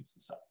insurance premiums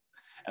and stuff.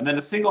 And then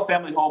the single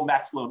family home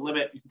max loan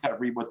limit, you can kind of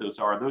read what those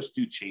are. Those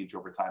do change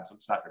over time, so I'm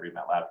just not going to read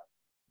them out loud.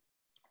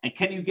 And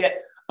can you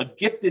get a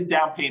gifted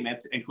down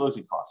payment and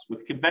closing costs?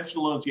 With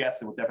conventional loans,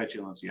 yes, and with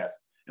FHA loans, yes.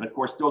 And of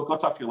course, go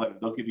talk to your lender.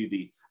 They'll give you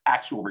the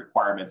actual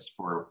requirements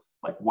for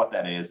what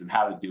that is and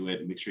how to do it,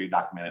 and make sure you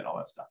document it and all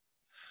that stuff.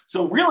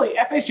 So really,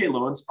 FHA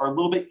loans are a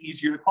little bit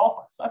easier to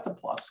qualify. So that's a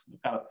plus.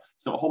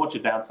 So a whole bunch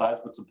of downsides,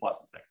 but some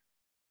pluses there.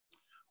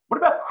 What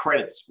about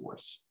credit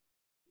scores?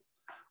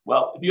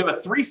 Well, if you have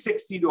a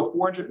 360 to a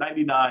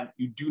 499,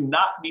 you do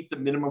not meet the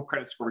minimum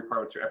credit score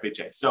requirements for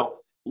FHA. So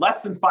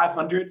less than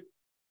 500,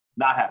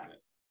 not happening.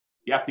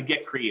 You have to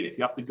get creative.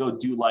 You have to go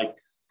do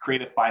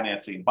creative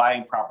financing,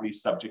 buying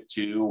properties subject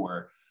to,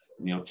 or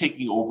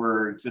taking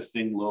over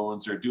existing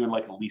loans, or doing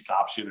a lease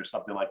option or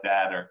something like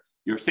that, or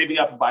you're saving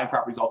up and buying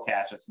properties all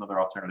cash. That's another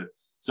alternative.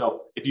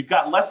 So if you've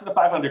got less than a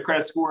 500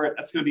 credit score,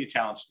 that's going to be a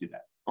challenge to do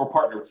that, or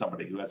partner with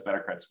somebody who has a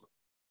better credit score.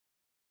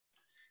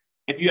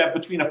 If you have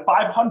between a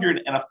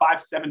 500 and a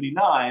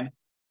 579,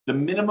 the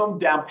minimum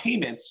down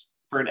payments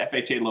for an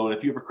FHA loan,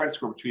 if you have a credit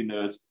score between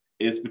those,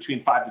 is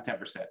between 5 to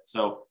 10%.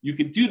 So you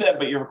can do that,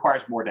 but it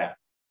requires more down.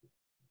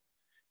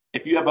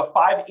 If you have a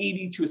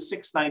 580 to a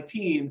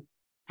 619,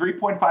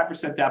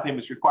 3.5% down payment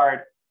is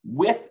required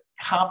with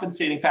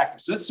compensating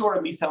factors. So this is sort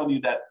of me telling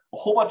you that a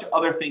whole bunch of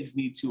other things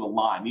need to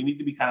align. You need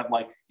to be kind of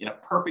like in a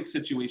perfect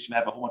situation,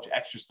 have a whole bunch of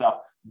extra stuff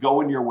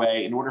going your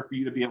way in order for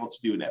you to be able to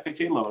do an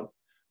FHA loan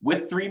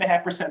with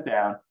 3.5%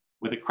 down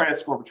with a credit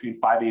score between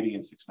 580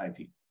 and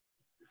 619.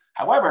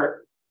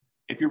 However,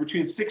 if you're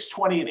between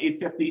 620 and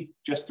 850,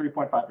 just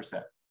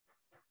 3.5%.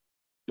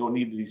 Don't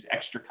need these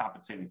extra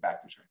compensating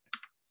factors right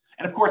there.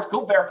 And of course,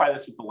 go verify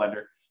this with the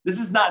lender. This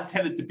is not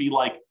intended to be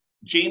like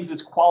James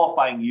is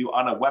qualifying you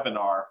on a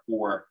webinar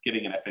for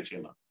getting an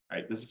FHA loan,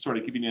 right? This is sort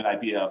of giving you an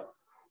idea of,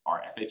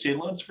 are FHA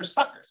loans for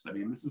suckers? I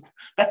mean,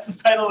 that's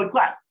the title of the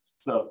class.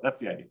 So that's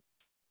the idea.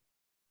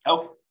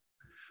 Okay.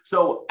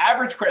 So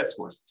average credit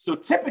scores. So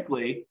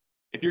typically,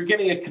 if you're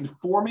getting a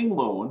conforming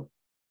loan,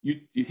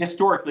 you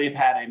historically have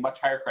had a much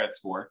higher credit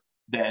score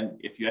than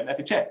if you had an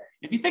FHA.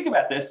 If you think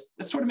about this,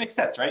 this sort of makes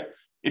sense, right?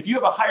 If you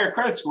have a higher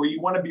credit score, you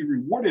want to be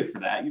rewarded for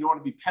that. You don't want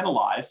to be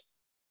penalized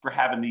for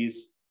having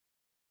these,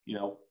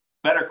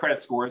 better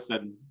credit scores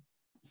than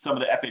some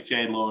of the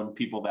FHA loan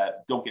people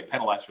that don't get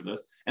penalized for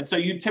those. And so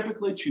you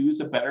typically choose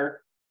a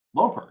better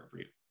loan program for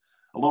you,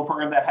 a loan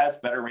program that has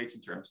better rates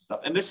and terms and stuff.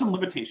 And there's some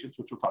limitations,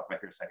 which we'll talk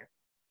about here in a second.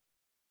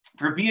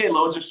 For VA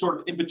loans, they're sort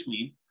of in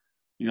between.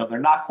 They're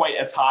not quite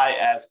as high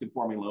as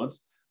conforming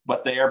loans,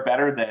 but they are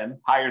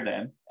higher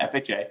than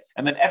FHA.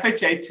 And then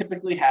FHA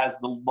typically has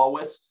the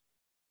lowest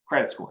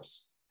credit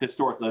scores,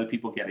 historically, the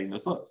people getting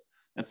those loans.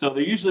 And so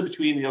they're usually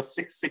between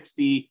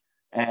 660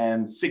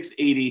 and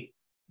 680.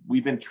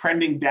 We've been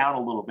trending down a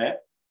little bit,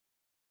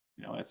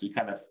 as we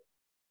kind of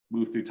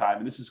move through time.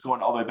 And this is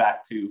going all the way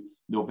back to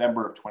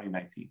November of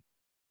 2019.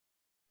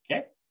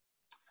 Okay.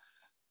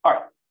 All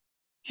right.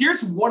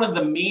 Here's one of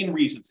the main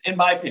reasons, in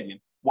my opinion,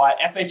 why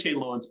FHA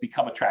loans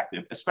become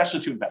attractive,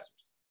 especially to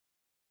investors.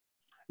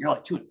 You're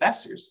like, to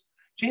investors?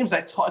 James,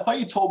 I thought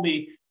you told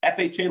me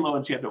FHA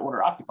loans you had to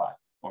owner occupy.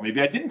 Or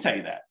maybe I didn't tell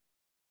you that.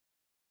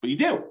 But you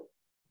do.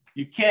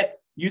 You can't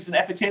use an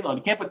FHA loan.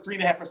 You can't put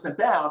 3.5%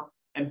 down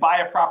and buy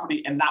a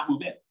property and not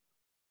move in.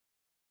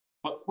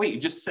 But wait, you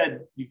just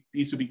said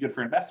these would be good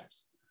for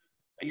investors.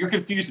 You're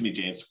confusing me,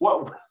 James.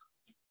 What?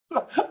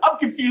 I'm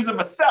confusing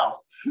myself.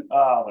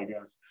 Oh my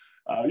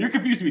gosh. You're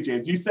confusing me,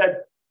 James. You said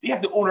they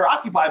have to owner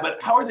occupy,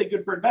 but how are they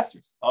good for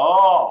investors?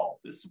 Oh,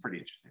 this is pretty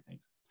interesting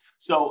things.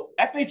 So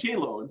FHA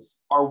loans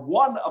are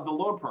one of the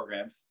loan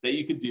programs that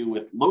you could do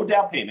with low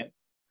down payment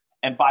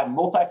and buy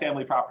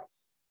multifamily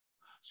properties.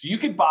 So you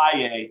could buy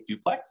a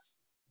duplex,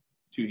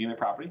 2-unit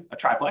property, a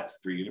triplex,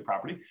 3-unit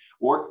property,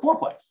 or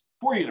fourplex,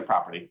 4-unit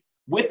property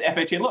with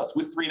FHA loans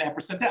with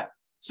 3.5% down.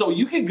 So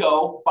you can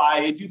go buy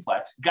a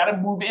duplex, got to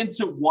move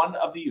into one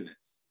of the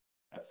units.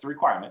 That's the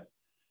requirement.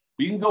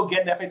 But you can go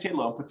get an FHA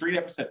loan, put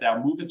 3.5%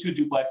 down, move into a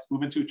duplex,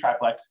 move into a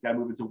triplex, got to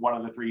move into one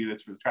of the 3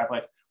 units for the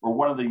triplex or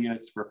one of the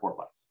units for a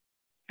fourplex.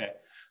 Okay.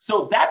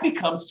 So that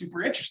becomes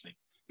super interesting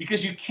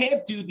because you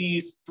can't do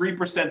these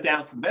 3%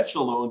 down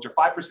conventional loans or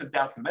 5%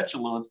 down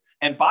conventional loans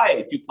and buy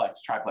a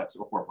duplex, triplex,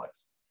 or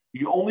fourplex. You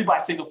can only buy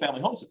single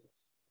family homes with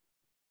this.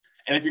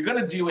 And if you're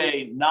going to do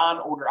a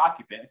non-owner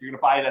occupant, if you're going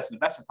to buy it as an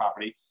investment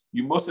property,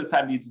 you most of the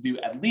time need to do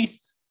at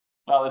least,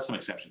 well, there's some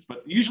exceptions,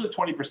 but usually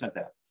 20%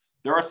 down.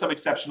 There are some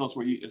exceptional loans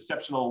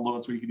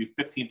where you can do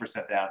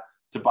 15% down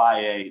to buy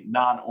a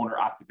non-owner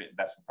occupant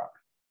investment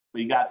property.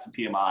 But you got some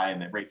PMI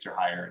and the rates are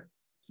higher and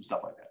some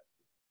stuff like that.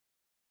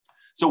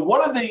 So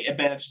one of the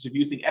advantages of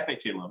using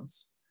FHA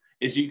loans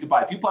is you could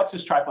buy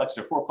duplexes, triplexes,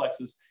 or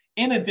fourplexes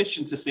in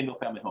addition to single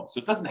family homes. So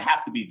it doesn't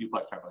have to be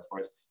duplex, triplex,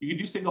 fourplex. You can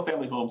do single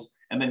family homes,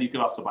 and then you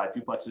can also buy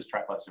duplexes,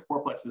 triplexes,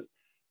 or fourplexes,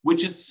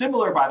 which is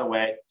similar, by the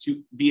way,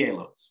 to VA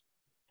loans.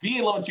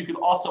 VA loans, you can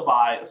also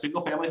buy a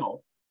single family home,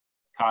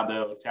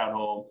 condo,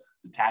 townhome,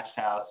 detached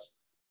house.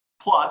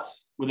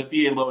 Plus, with a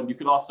VA loan, you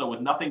could also, with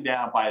nothing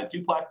down, buy a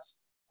duplex,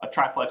 a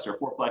triplex, or a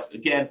fourplex.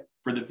 Again,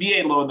 for the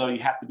VA loan, though, you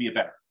have to be a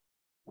veteran.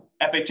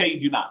 FHA, you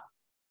do not.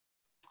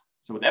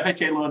 So with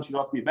FHA loans, you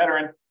don't have to be a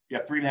veteran. You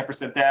have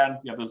 3.5% down.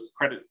 You have those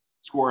credit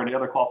score and the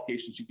other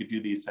qualifications. You could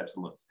do these types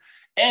of loans.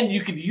 And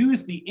you could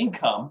use the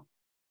income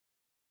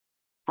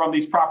from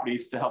these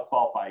properties to help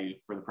qualify you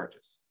for the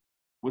purchase.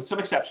 With some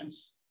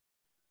exceptions.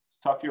 So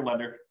talk to your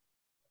lender.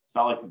 It's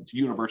not like it's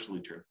universally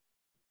true.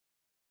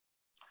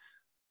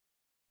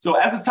 So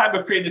as the time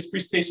of creating this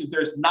presentation,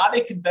 there's not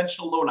a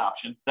conventional loan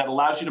option that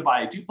allows you to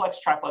buy a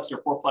duplex, triplex,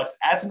 or fourplex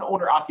as an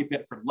owner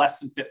occupant for less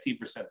than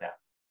 15% down.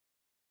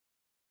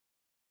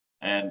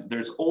 And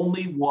there's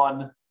only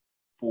one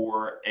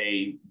for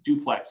a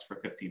duplex for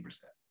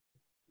 15%.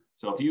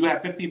 So if you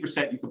have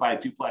 15%, you can buy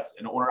a duplex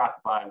and owner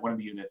occupy one of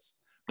the units,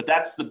 but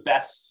that's the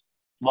best,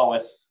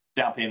 lowest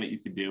down payment you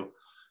can do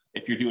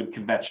if you're doing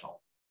conventional.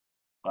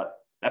 But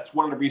that's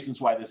one of the reasons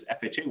why this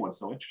FHA one's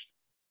so interesting.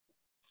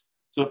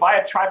 So to buy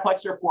a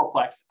triplex or a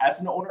fourplex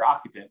as an owner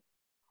occupant,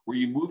 where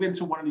you move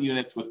into one of the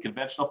units with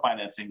conventional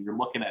financing, you're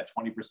looking at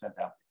 20% down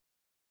payment.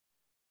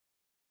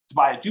 To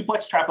buy a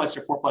duplex, triplex,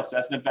 or fourplex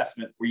as an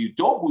investment where you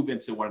don't move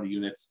into one of the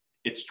units,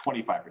 it's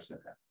 25% down,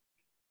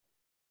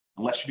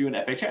 unless you're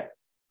doing FHA.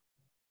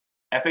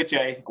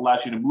 FHA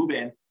allows you to move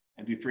in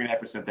and do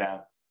 3.5% down.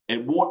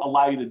 It won't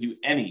allow you to do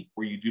any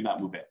where you do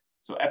not move in.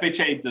 So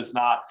FHA is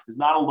not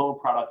a loan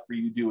product for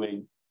you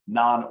doing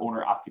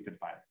non-owner occupant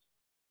financing.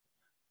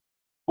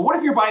 But what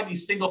if you're buying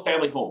these single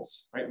family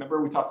homes, right?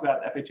 Remember we talked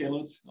about FHA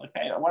loans? Like,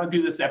 hey, I want to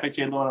do this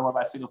FHA loan. I want to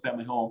buy a single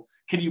family home.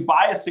 Can you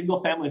buy a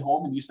single family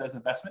home and use it as an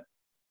investment?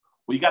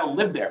 Well, you got to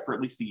live there for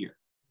at least a year.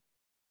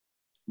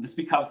 And this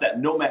becomes that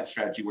nomad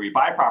strategy where you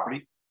buy a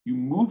property, you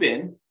move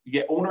in, you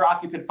get owner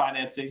occupant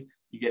financing,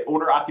 you get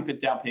owner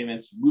occupant down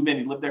payments, you move in,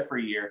 you live there for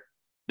a year.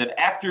 Then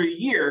after a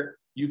year,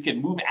 you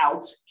can move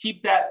out,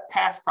 keep that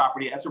past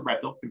property as a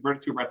rental, convert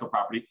it to a rental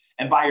property,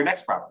 and buy your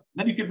next property.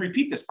 Then you could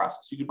repeat this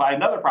process. You could buy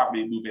another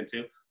property to move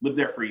into, live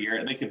there for a year,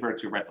 and then convert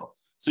it to a rental.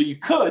 So you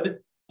could,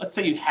 let's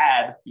say you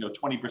had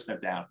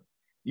 20% down.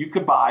 You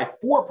could buy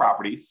 4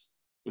 properties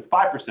with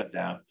 5%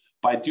 down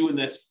by doing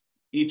this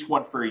each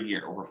one for a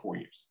year over 4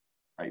 years.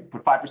 Right?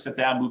 Put 5%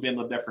 down, move in,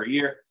 live there for a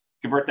year,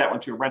 convert that one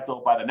to a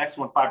rental, buy the next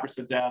one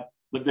 5% down,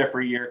 live there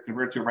for a year,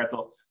 convert it to a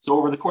rental. So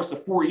over the course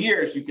of 4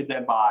 years, you could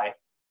then buy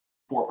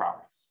 4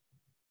 properties.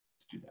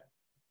 Let's do that.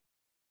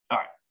 All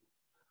right.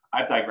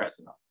 I've digressed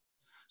enough.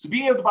 So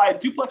being able to buy a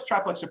duplex,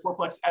 triplex, or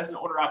fourplex as an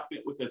owner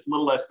occupant with as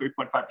little as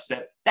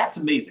 3.5%, that's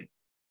amazing.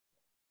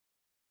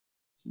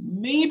 So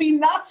maybe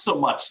not so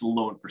much the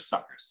loan for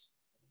suckers,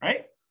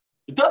 right?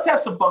 It does have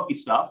some funky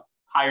stuff,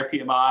 higher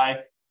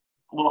PMI,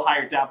 a little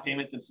higher down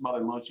payment than some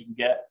other loans you can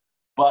get.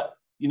 But,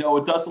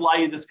 it does allow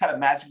you this kind of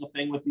magical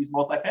thing with these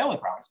multifamily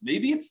properties.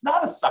 Maybe it's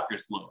not a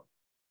sucker's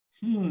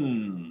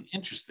loan.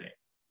 Interesting.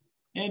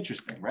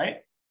 Interesting,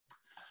 right?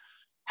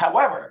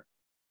 However,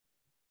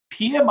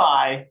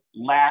 PMI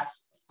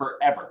lasts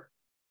forever.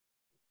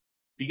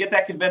 If you get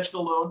that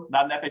conventional loan,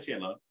 not an FHA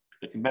loan,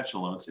 the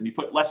conventional loans, and you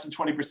put less than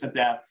 20%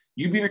 down,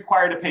 you'd be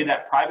required to pay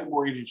that private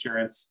mortgage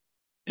insurance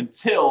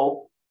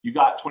until you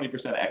got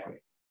 20% equity.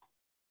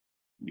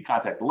 You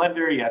contact the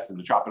lender, you ask them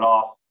to drop it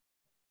off.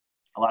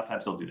 A lot of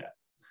times they'll do that.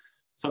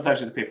 Sometimes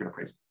you have to pay for an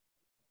appraisal.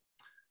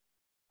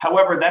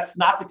 However, that's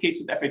not the case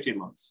with FHA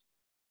loans.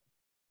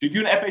 If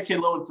you do an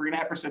FHA loan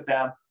 3.5%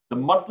 down, the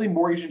monthly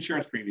mortgage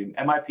insurance premium,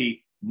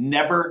 MIP,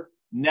 never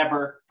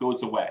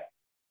goes away.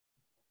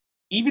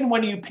 Even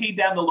when you pay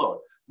down the loan,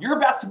 you're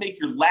about to make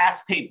your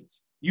last payment.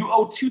 You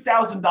owe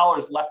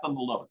 $2,000 left on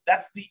the loan.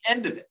 That's the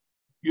end of it.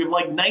 You have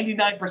like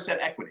 99%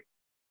 equity.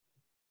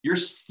 You're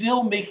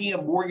still making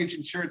a mortgage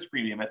insurance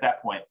premium at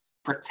that point,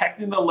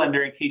 protecting the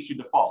lender in case you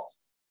default.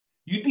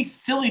 You'd be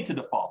silly to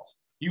default.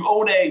 You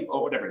own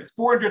whatever it is,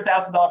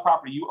 $400,000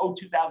 property. You owe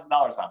 $2,000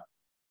 on it.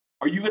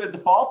 Are you going to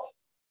default?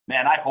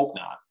 Man, I hope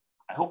not.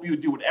 I hope you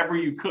would do whatever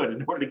you could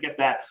in order to get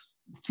that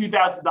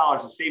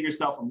 $2,000 to save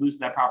yourself from losing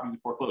that property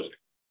to foreclosure.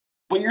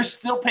 But you're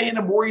still paying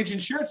a mortgage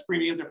insurance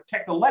premium to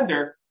protect the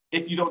lender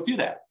if you don't do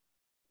that.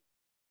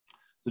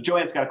 So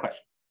Joanne's got a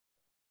question.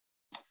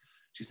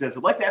 She says,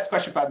 I'd like to ask a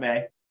question if I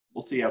may.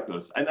 We'll see how it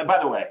goes. And by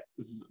the way,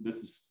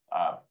 this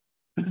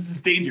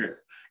is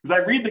dangerous because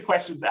I read the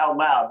questions out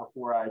loud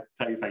before I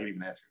tell you if I can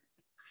even answer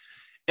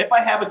it. If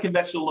I have a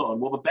conventional loan,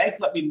 will the bank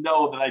let me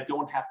know that I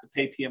don't have to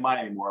pay PMI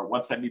anymore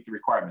once I meet the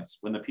requirements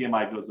when the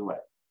PMI goes away?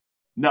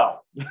 No.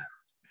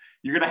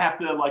 You're going to have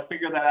to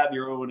figure that out on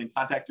your own and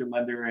contact your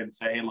lender and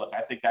say, hey, look,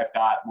 I think I've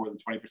got more than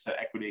 20%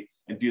 equity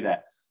and do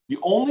that. The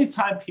only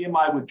time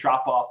PMI would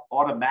drop off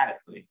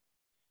automatically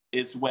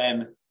is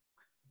when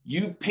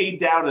you paid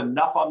down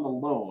enough on the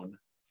loan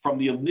from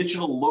the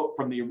original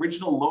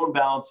loan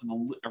balance and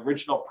the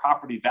original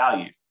property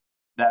value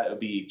that it would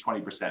be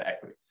 20%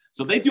 equity.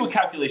 So they do a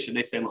calculation.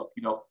 They say, look,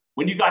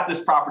 when you got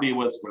this property, it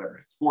was whatever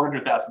it's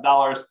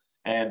 $400,000,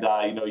 and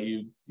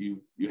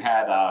you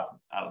had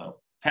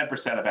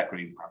 10% of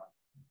equity in the property.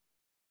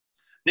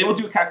 They will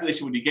do a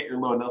calculation when you get your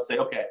loan. They'll say,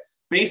 okay,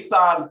 based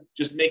on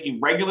just making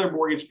regular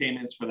mortgage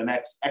payments for the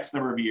next X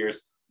number of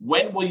years,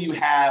 when will you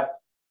have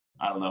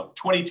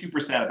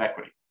 22% of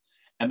equity?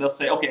 And they'll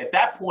say, okay, at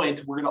that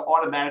point, we're going to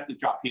automatically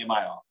drop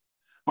PMI off.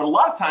 But a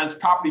lot of times,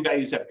 property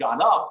values have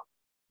gone up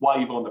while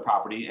you've owned the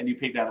property, and you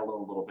paid down a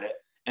loan a little bit.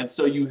 And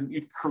so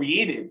you've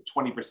created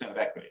 20% of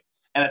equity.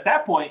 And at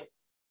that point,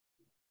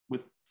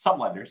 with some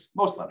lenders,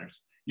 most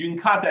lenders, you can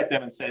contact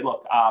them and say,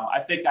 look,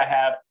 I think I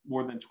have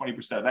more than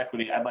 20% of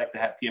equity. I'd like to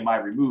have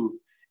PMI removed.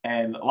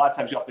 And a lot of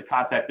times you have to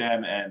contact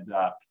them and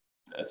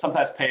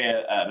sometimes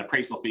pay an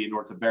appraisal fee in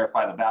order to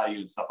verify the value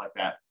and stuff like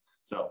that.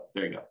 So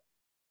there you go.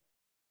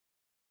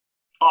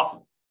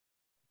 Awesome.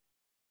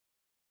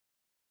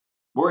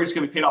 Mortgage is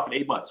going to be paid off in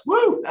 8 months.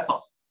 Woo! That's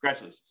awesome.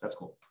 Congratulations. That's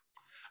cool.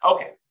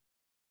 Okay.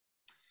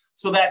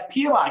 So that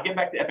PMI, getting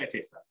back to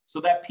FHA stuff.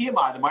 So that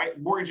PMI,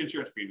 the mortgage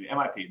insurance premium,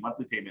 MIP,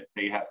 monthly payment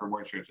that you have for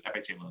mortgage insurance,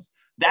 FHA loans,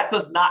 that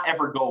does not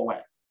ever go away,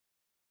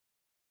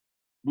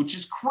 which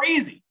is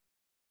crazy.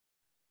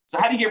 So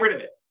how do you get rid of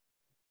it?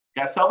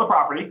 You got to sell the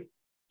property.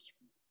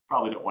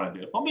 Probably don't want to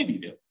do it. Well, maybe you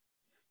do.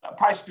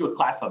 Probably should do a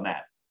class on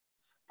that.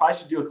 Probably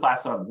should do a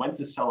class on when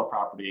to sell a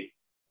property.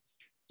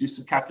 Do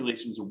some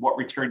calculations of what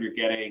return you're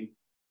getting.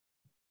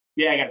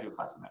 Yeah, I got to do a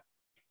class on that.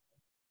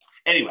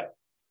 Anyway,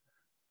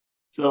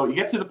 so you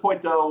get to the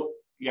point, though,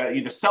 you got to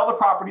either sell the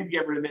property to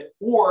get rid of it,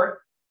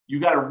 or you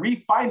got to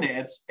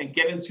refinance and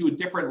get into a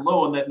different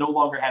loan that no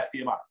longer has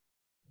PMI.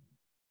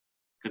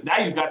 Because now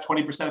you've got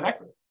 20% of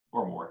equity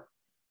or more.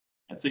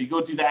 And so you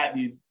go do that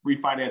and you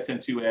refinance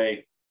into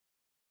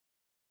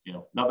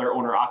another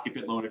owner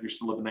occupant loan if you're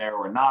still living there,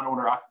 or a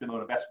non-owner occupant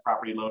loan, investment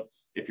property loan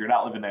if you're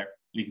not living there.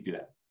 You can do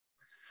that.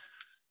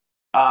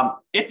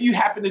 If you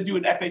happen to do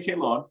an FHA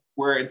loan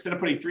where instead of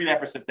putting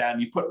 3.5%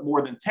 down, you put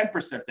more than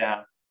 10%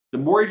 down, the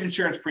mortgage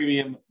insurance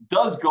premium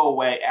does go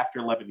away after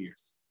 11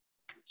 years.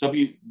 So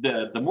if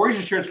the mortgage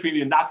insurance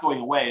premium not going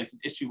away is an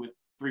issue with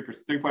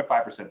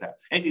 3.5% down,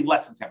 anything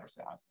less than 10%,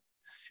 honestly.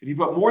 If you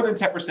put more than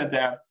 10%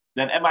 down,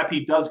 then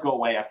MIP does go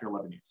away after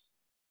 11 years.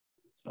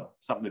 So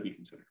something to be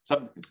considered,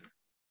 something to consider.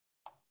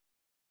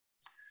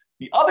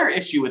 The other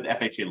issue with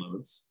FHA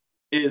loans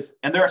is,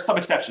 and there are some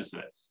exceptions to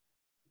this,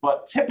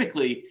 but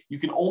typically you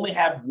can only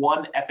have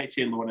one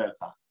FHA loan at a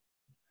time.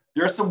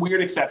 There are some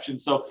weird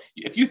exceptions. So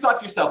if you thought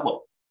to yourself,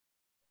 look,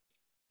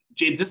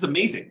 James, this is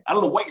amazing. I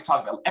don't know what you're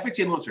talking about.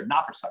 FHA loans are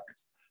not for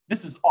suckers.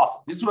 This is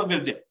awesome. This is what I'm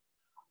going to do.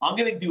 I'm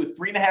going to do a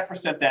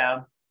 3.5%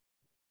 down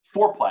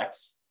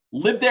fourplex,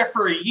 live there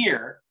for a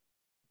year,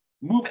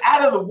 move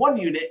out of the one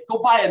unit, go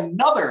buy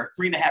another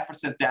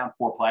 3.5% down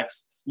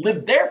fourplex,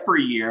 live there for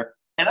a year,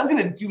 and I'm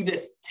going to do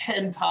this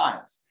 10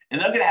 times.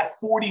 And I'm going to have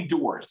 40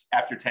 doors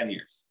after 10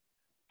 years.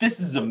 This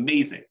is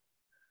amazing.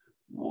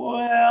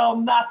 Well,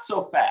 not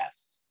so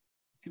fast.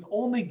 You can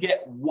only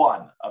get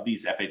one of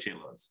these FHA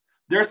loans.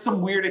 There's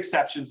some weird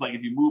exceptions, like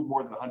if you move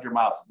more than 100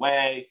 miles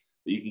away,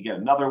 that you can get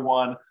another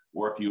one,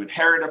 or if you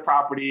inherit a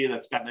property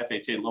that's got an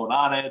FHA loan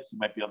on it, you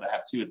might be able to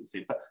have two at the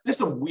same time. There's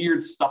some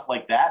weird stuff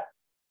like that.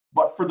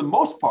 But for the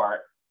most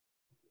part,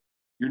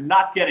 you're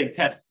not getting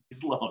 10 of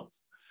these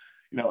loans.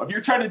 If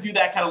you're trying to do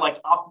that kind of like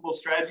optimal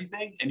strategy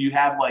thing, and you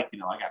have like,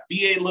 I got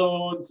VA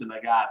loans and I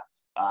got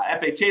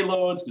FHA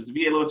loans, because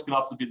the VA loans can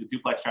also be the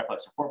duplex,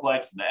 triplex, or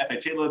fourplex, and the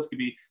FHA loans can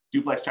be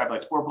duplex,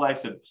 triplex,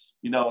 fourplex, and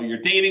you're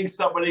dating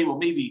somebody. Well,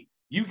 maybe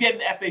you get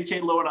an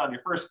FHA loan on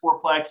your first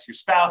fourplex, your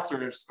spouse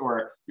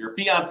or your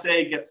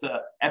fiance gets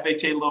a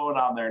FHA loan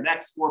on their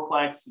next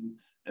fourplex,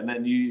 and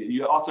then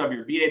you also have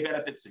your VA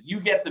benefit. So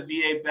you get the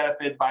VA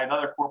benefit by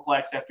another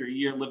fourplex after a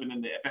year living in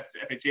the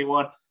FHA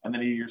one, and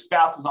then your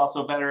spouse is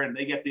also better and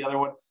they get the other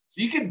one.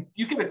 So you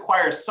can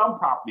acquire some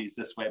properties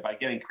this way by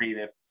getting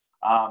creative,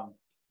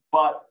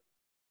 but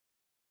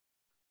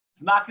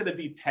it's not going to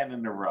be 10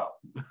 in a row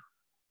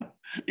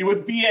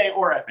with VA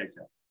or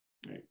FHA.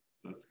 Right?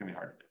 So it's going to be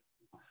hard to do.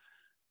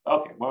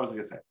 Okay, what was I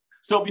going to say?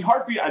 So it'd be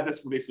hard for you.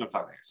 That's basically what I'm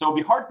talking about here. So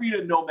it'd be hard for you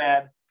to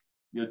nomad,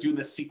 doing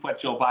this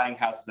sequential buying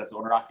houses as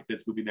owner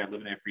occupants, moving there,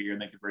 living there for a year,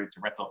 and then converting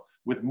to rental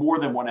with more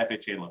than one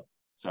FHA loan.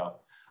 So,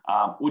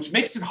 which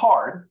makes it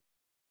hard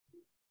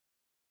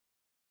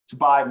to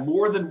buy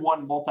more than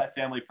one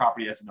multifamily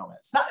property as a nomad.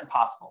 It's not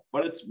impossible,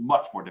 but it's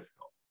much more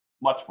difficult.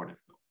 Much more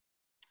difficult.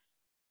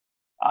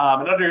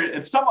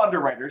 And some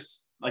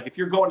underwriters, like if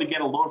you're going to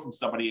get a loan from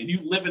somebody and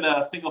you live in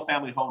a single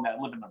family home that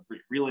live in a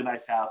really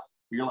nice house,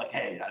 you're like,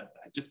 hey,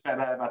 I just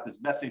found out about this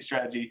vesting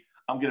strategy.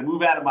 I'm going to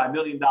move out of my $1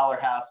 million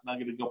house and I'm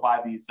going to go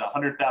buy these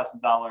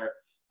 $100,000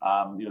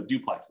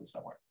 duplexes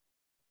somewhere.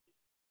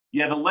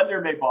 Yeah, the lender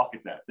may balk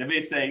at that. They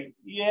may say,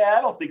 yeah,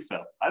 I don't think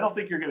so. I don't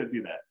think you're going to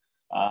do that.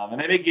 And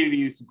they may give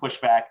you some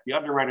pushback. The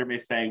underwriter may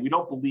say, we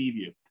don't believe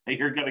you that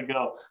you're going to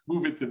go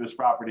move into this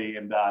property.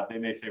 And they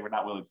may say, we're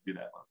not willing to do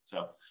that loan.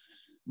 So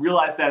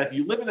realize that if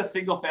you live in a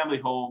single family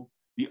home,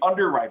 the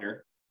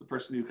underwriter, the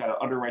person who kind of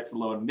underwrites the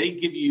loan, may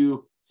give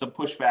you some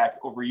pushback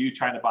over you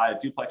trying to buy a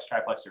duplex,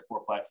 triplex, or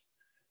fourplex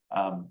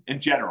in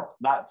general,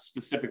 not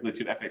specifically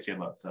to an FHA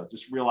loan. So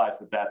just realize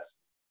that that's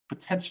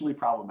potentially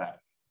problematic.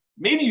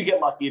 Maybe you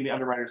get lucky and the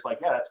underwriter's like,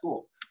 yeah, that's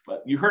cool.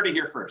 But you heard it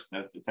here first.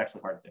 It's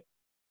actually hard to do.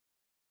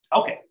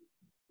 Okay.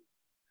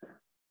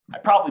 I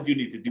probably do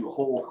need to do a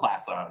whole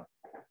class on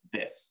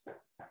this,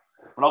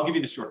 but I'll give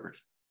you the short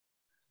version.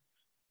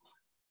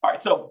 All right,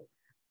 so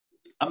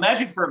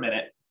imagine for a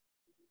minute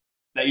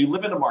that you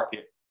live in a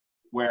market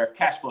where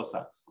cash flow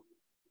sucks.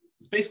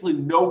 There's basically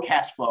no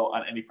cash flow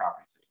on any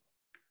properties.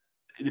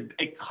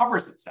 It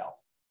covers itself,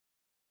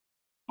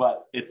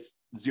 but it's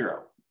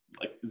zero,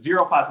 like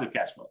zero positive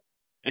cash flow.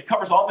 It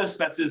covers all the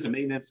expenses and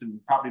maintenance and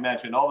property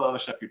management, all the other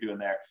stuff you're doing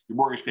there, your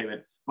mortgage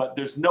payment, but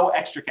there's no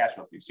extra cash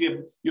flow for you. So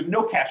you have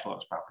no cash flow on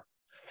this property.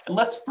 And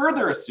let's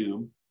further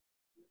assume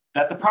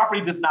that the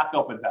property does not go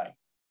up in value.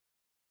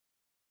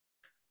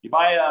 You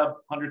buy a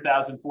 $100,000,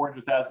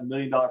 $400,000, $1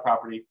 million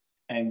property,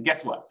 and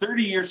guess what?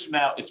 30 years from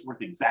now, it's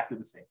worth exactly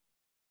the same.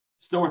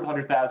 Still worth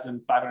 $100,000,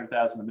 $500,000,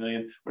 $1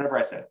 million, whatever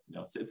I said.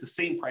 It's the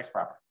same price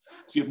property.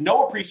 So you have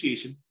no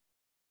appreciation,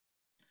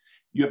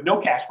 you have no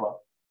cash flow,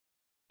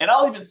 and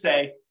I'll even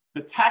say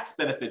the tax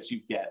benefits you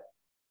get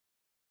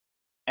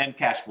and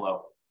cash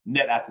flow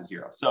net out to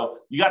zero. So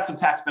you got some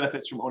tax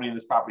benefits from owning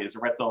this property as a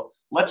rental.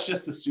 Let's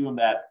just assume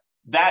that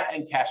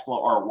and cash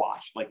flow are a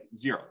wash, like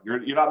zero.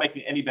 You're not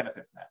making any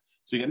benefit from that.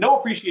 So you get no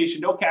appreciation,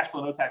 no cash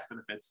flow, no tax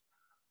benefits,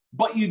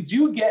 but you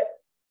do get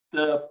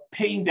the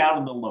paying down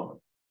on the loan.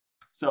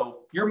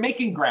 So you're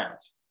making ground.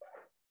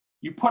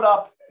 You put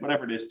up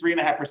whatever it is,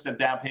 3.5%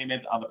 down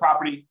payment on the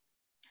property,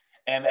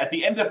 And at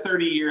the end of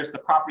 30 years, the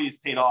property is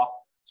paid off.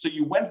 So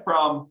you went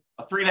from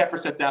a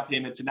 3.5% down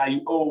payment to now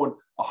you own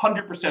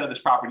 100% of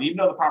this property. Even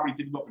though the property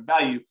didn't go up in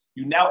value,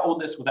 you now own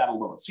this without a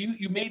loan. So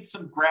you made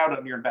some ground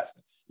on your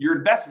investment. Your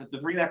investment, the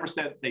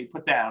 3.5% they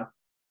put down,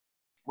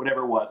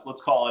 whatever it was,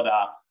 let's call it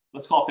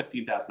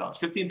 $15,000.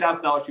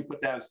 $15,000 you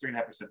put down as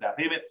 3.5% down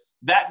payment.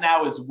 That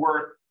now is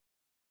worth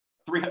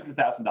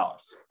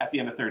 $300,000 at the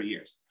end of 30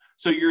 years.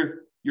 So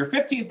your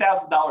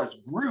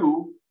 $15,000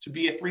 grew to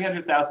be a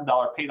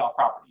 $300,000 paid off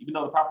property, even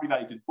though the property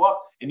value didn't go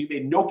up and you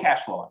made no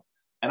cash flow on it.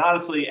 And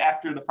honestly,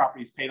 after the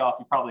property is paid off,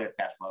 you probably have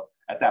cash flow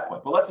at that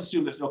point. But let's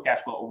assume there's no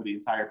cash flow over the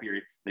entire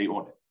period that you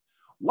own it.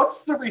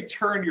 What's the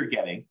return you're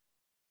getting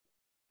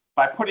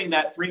by putting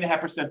that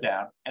 3.5%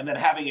 down and then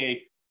having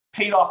a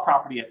paid off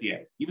property at the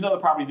end, even though the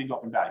property didn't go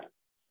up in value?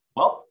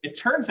 Well, it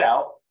turns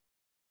out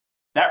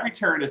that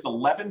return is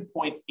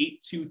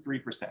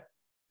 11.823%.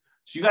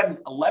 So you got an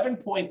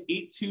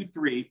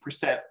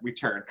 11.823%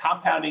 return,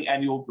 compounding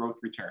annual growth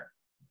return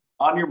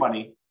on your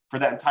money for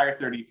that entire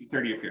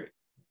 30-year period.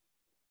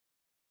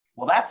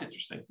 Well, that's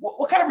interesting.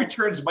 What kind of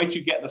returns might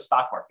you get in the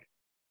stock market?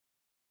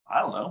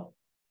 I don't know.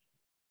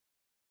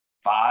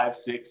 5,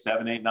 6,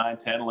 7, 8, 9,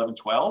 10, 11,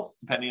 12,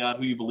 depending on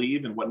who you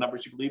believe and what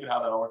numbers you believe and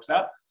how that all works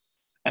out.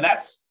 And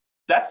that's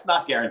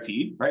not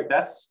guaranteed, right?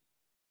 That's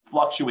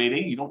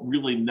fluctuating. You don't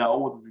really know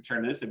what the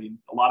return is. I mean,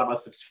 a lot of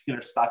us have seen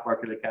our stock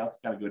market accounts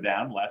kind of go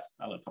down the last,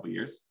 couple of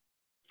years.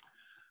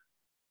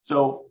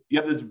 So you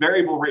have this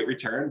variable rate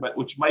return, but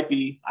which might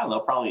be,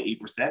 probably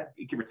 8%,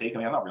 give or take. I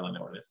mean, I don't really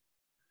know what it is.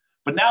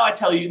 But now I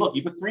tell you, look,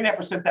 you put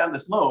 3.5% down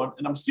this loan,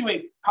 and I'm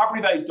assuming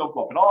property values don't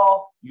go up at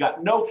all. You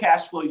got no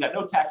cash flow. You got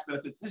no tax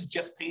benefits. This is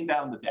just paying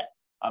down the debt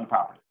on the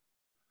property.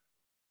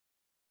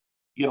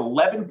 You get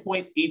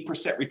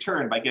 11.8%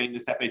 return by getting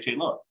this FHA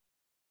loan.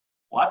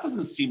 Well, that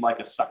doesn't seem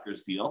like a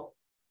sucker's deal.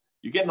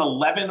 You're getting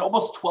 11,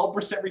 almost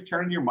 12%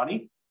 return on your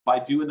money by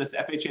doing this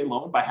FHA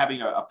loan, by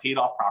having a paid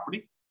off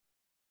property.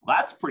 Well,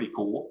 that's pretty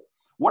cool.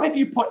 What if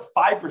you put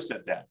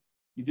 5% down?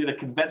 You did a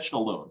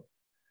conventional loan.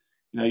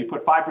 You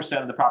put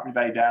 5% of the property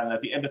value down, and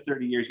at the end of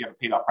 30 years, you have a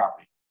paid off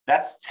property.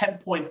 That's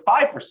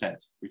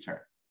 10.5% return.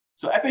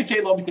 So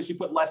FHA loan, because you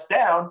put less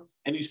down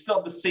and you still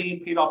have the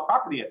same paid off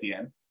property at the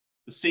end,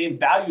 the same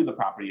value of the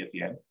property at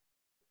the end,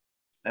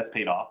 that's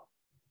paid off.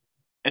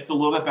 It's a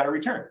little bit better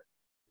return.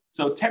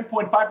 So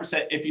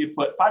 10.5% if you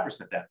put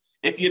 5% down.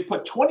 If you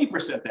put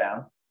 20%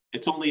 down,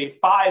 it's only a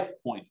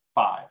 5.511%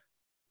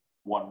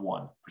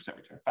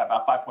 return,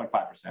 about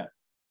 5.5%. And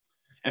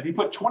if you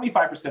put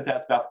 25% down,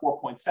 it's about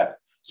 4.7.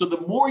 So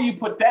the more you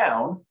put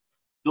down,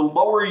 the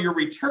lower your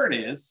return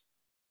is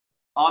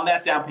on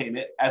that down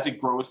payment as it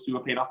grows to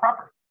a paid off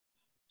property.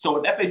 So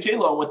an FHA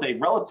loan with a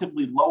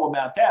relatively low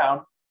amount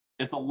down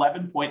is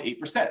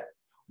 11.8%.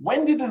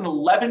 When did an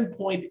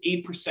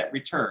 11.8%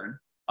 return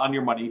on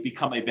your money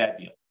become a bad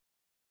deal?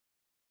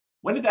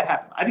 When did that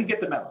happen? I didn't get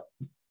the memo.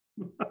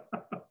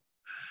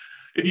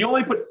 If you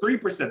only put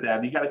 3%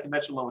 down, you got a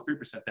conventional loan with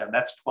 3% down,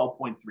 that's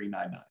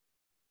 12.399.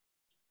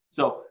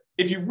 So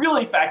if you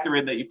really factor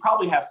in that you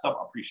probably have some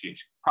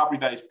appreciation, property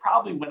values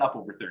probably went up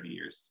over 30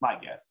 years. It's my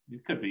guess.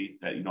 It could be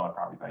that you don't have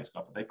property values go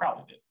up, but they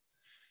probably did.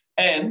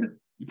 And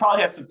you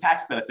probably had some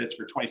tax benefits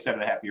for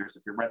 27.5 years.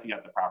 If you're renting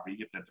out the property, you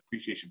get that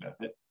depreciation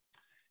benefit.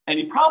 And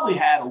you probably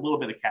had a little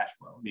bit of cash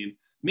flow. I mean,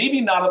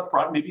 maybe not up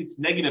front, maybe it's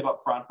negative up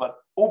front, but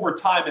over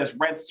time as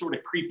rents sort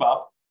of creep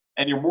up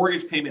and your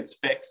mortgage payment's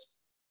fixed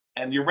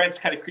and your rents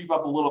kind of creep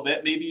up a little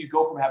bit, maybe you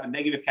go from having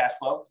negative cash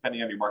flow,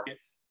 depending on your market,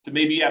 to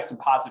maybe you have some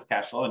positive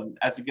cash flow. And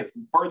as it gets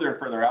further and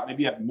further out,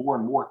 maybe you have more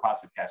and more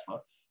positive cash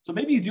flow. So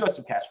maybe you do have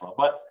some cash flow,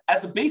 but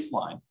as a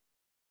baseline,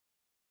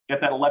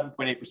 get that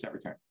 11.8%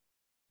 return.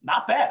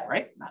 Not bad,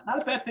 right?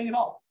 Not a bad thing at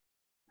all.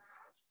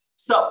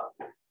 So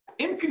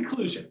in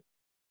conclusion,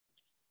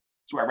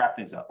 that's where I wrap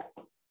things up.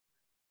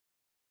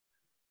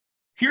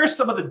 Here are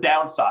some of the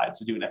downsides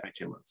to doing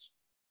FHA loans.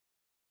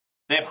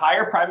 They have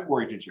higher private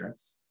mortgage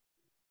insurance.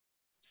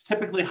 It's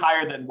typically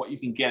higher than what you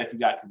can get if you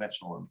got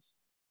conventional loans.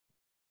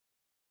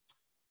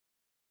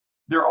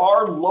 There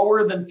are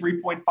lower than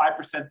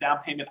 3.5% down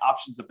payment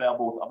options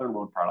available with other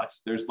loan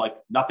products. There's like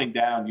nothing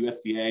down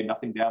USDA,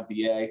 nothing down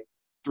VA,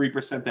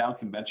 3% down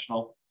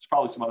conventional. There's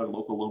probably some other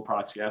local loan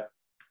products you have.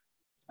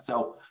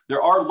 So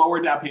there are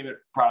lower down payment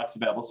products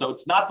available. So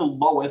it's not the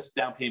lowest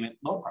down payment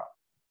loan product.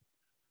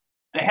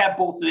 They have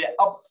both the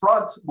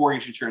upfront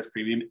mortgage insurance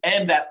premium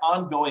and that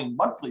ongoing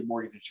monthly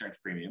mortgage insurance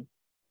premium.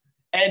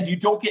 And you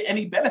don't get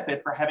any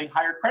benefit for having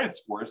higher credit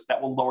scores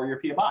that will lower your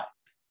PMI.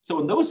 So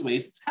in those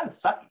ways, it's kind of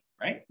sucky,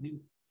 right? I mean,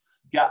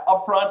 you got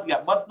upfront, you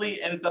got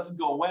monthly, and it doesn't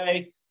go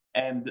away.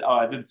 And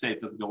I didn't say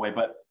it doesn't go away,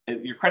 but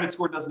your credit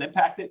score doesn't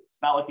impact it. It's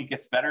not like it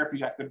gets better if you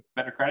got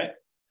better credit.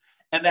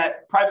 And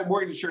that private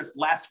mortgage insurance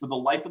lasts for the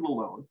life of the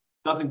loan,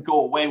 doesn't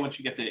go away once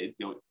you get to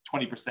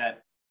 20%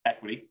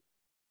 equity.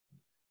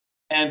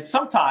 And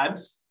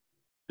sometimes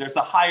there's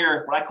a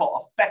higher, what I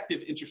call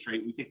effective interest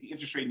rate. We take the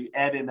interest rate and you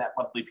add in that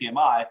monthly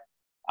PMI.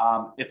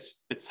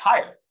 It's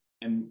higher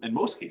in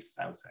most cases,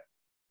 I would say.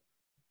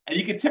 And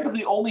you can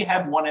typically only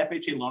have one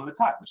FHA loan at a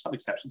time. There's some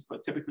exceptions,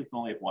 but typically you can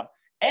only have one.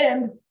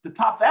 And to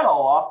top that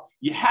all off,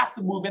 you have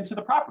to move into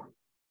the property.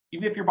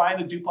 Even if you're buying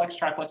a duplex,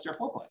 triplex, or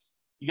fourplex,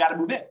 you got to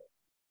move in.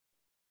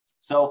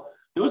 So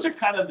those are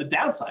kind of the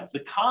downsides, the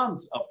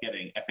cons of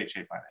getting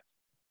FHA financing.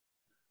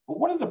 But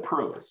what are the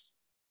pros?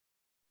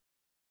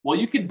 Well,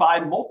 you can buy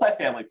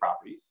multifamily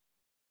properties,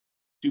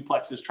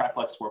 duplexes,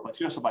 triplex, fourplex.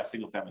 You also buy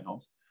single family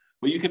homes,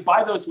 but you can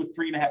buy those with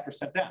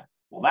 3.5% down.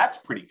 Well, that's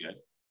pretty good.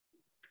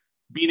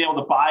 Being able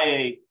to buy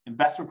a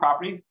investment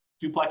property,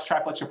 duplex,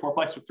 triplex, or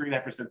fourplex with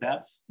 3.5% down,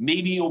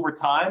 maybe over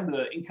time,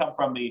 the income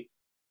from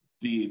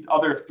the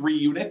other 3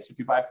 units, if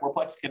you buy a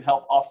fourplex, can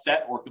help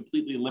offset or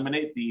completely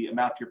eliminate the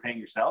amount you're paying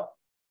yourself.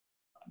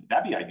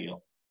 That'd be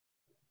ideal.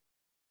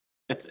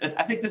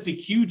 I think this is a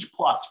huge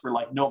plus for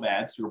like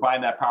nomads who are buying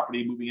that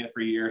property, moving in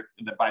for a year,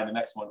 and then buying the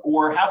next one,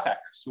 or house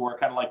hackers who are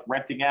kind of like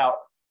renting out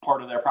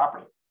part of their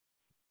property.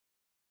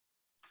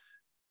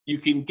 You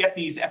can get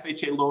these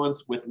FHA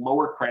loans with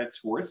lower credit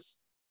scores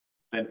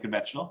than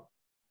conventional.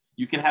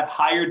 You can have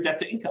higher debt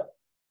to income.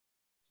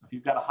 So if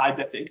you've got a high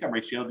debt to income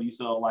ratio, these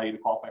will allow you to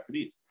qualify for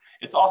these.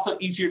 It's also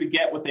easier to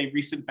get with a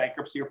recent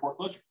bankruptcy or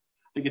foreclosure.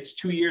 I think it's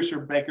 2 years for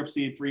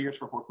bankruptcy and 3 years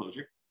for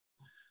foreclosure.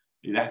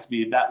 It has to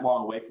be that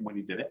long away from when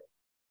you did it.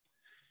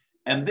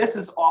 And this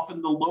is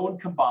often the loan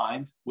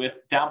combined with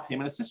down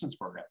payment assistance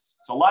programs.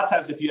 So a lot of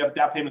times if you have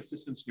down payment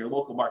assistance in your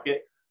local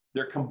market,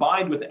 they're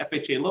combined with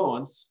FHA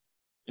loans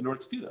in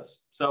order to do this.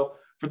 So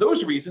for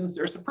those reasons,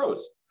 there's some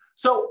pros.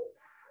 So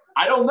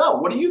I don't know.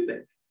 What do you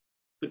think?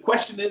 The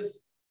question is,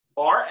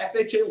 are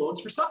FHA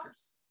loans for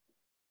suckers?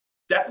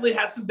 Definitely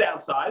has some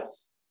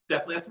downsides,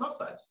 definitely has some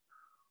upsides.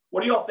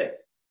 What do you all think?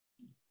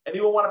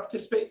 Anyone want to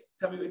participate?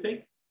 Tell me what you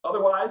think.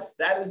 Otherwise,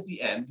 that is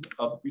the end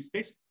of the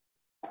presentation.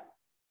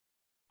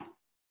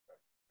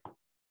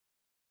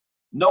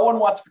 No one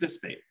wants to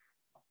participate.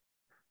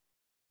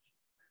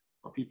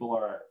 Or people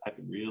are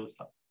typing real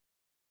stuff.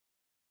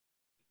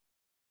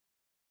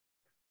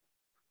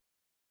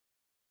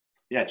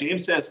 Yeah,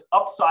 James says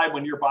upside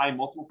when you're buying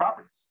multiple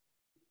properties.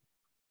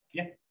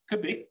 Yeah,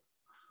 could be.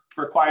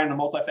 For acquiring the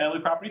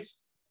multifamily properties.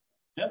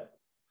 Yeah,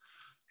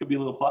 could be a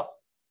little plus.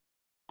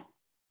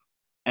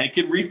 And you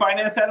can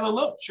refinance out of the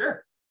loan.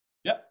 Sure.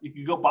 Yep, you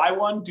can go buy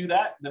one, do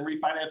that, then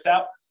refinance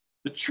out.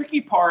 The tricky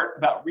part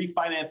about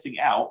refinancing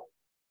out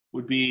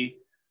would be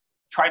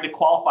trying to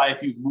qualify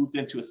if you've moved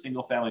into a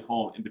single family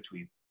home in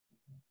between.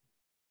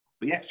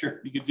 But yeah, sure.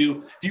 You could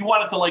do, if you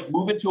wanted to like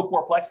move into a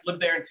fourplex, live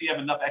there until you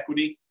have enough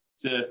equity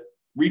to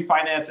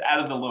refinance out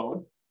of the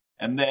loan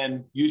and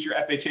then use your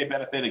FHA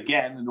benefit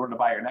again in order to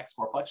buy your next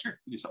fourplex, sure, you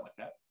can do something like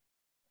that.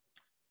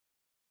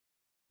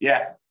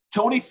 Yeah,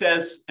 Tony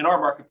says in our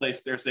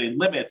marketplace, there's a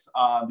limit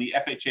on the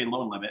FHA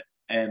loan limit,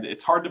 and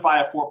it's hard to buy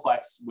a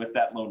fourplex with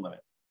that loan limit.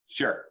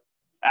 Sure,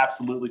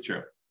 absolutely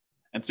true.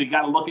 And so you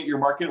got to look at your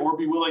market or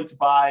be willing to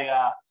buy,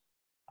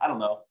 I don't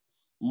know,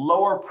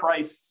 lower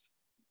priced,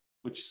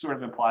 which sort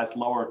of implies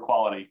lower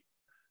quality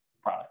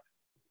product.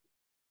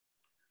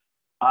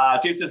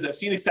 James says, I've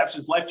seen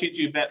exceptions,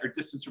 life-changing event or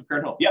distance from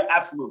current home. Yep,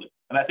 absolutely.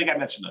 And I think I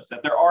mentioned those,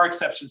 that there are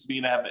exceptions to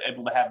being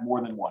able to have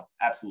more than one.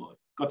 Absolutely.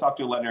 Go talk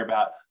to a lender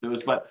about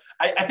those. But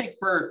I think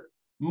for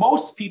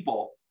most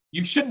people,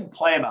 you shouldn't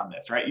plan on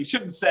this, right? You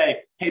shouldn't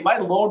say, hey, my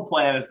loan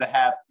plan is to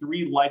have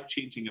 3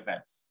 life-changing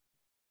events.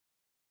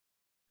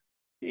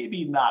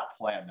 Maybe not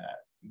plan that.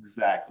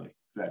 Exactly.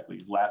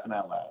 He's laughing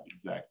out loud.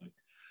 Exactly.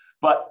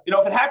 But,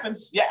 if it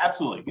happens, yeah,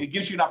 absolutely. It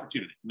gives you an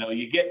opportunity.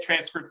 You get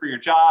transferred for your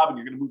job and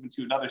you're going to move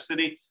into another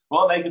city.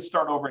 Well, now you can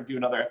start over and do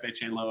another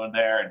FHA loan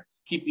there and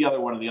keep the other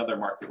one in the other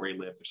market where you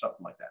live or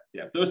something like that.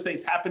 Yeah, if those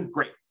things happen,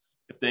 great.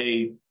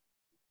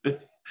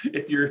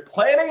 If you're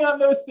planning on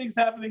those things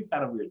happening,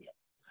 kind of weird there.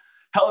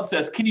 Helen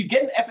says, can you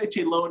get an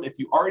FHA loan if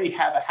you already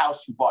have a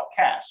house you bought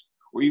cash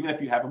or even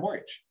if you have a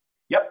mortgage?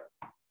 Yep,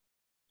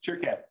 sure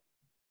can.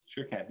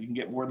 Sure can. You can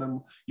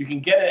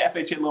get an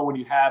FHA loan when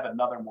you have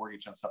another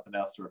mortgage on something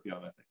else or if you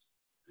have other things.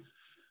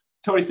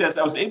 Tony says,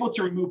 I was able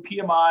to remove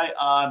PMI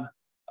on,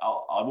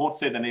 I won't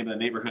say the name of the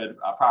neighborhood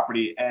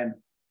property, and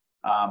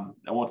I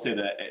won't say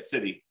the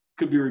city,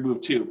 could be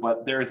removed too,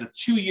 but there is a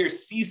 2-year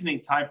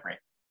seasoning time frame.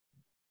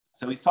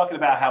 So he's talking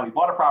about how he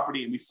bought a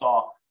property and we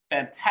saw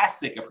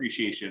fantastic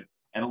appreciation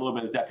and a little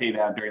bit of debt pay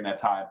down during that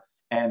time.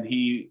 And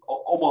he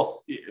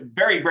almost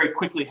very, very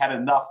quickly had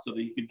enough so that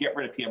he could get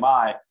rid of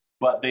PMI.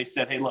 But they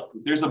said, hey, look,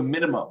 there's a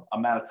minimum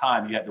amount of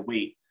time you had to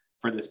wait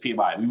for this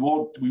PMI. We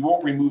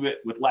won't remove it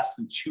with less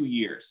than 2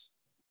 years.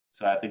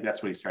 So I think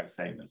that's what he's trying to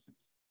say in those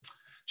things.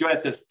 Joanne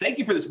says, thank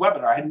you for this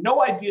webinar. I had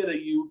no idea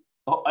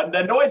I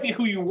had no idea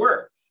who you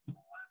were.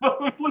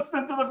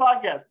 Listen to the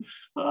podcast.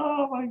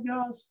 Oh my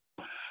gosh.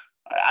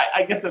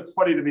 I guess that's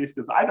funny to me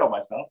because I know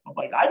myself. I'm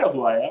like, I know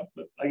who I am,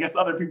 but I guess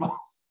other people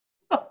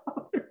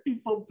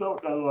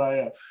don't know who I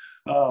am.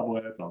 Oh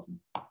boy, that's awesome.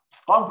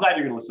 Well, I'm glad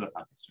you're going to listen to the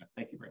podcast, John.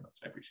 Thank you very much.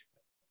 I appreciate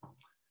that.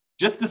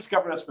 Just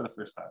discovered us for the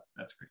first time.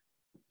 That's great.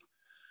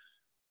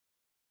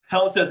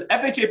 Helen says,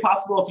 FHA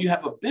possible if you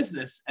have a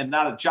business and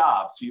not a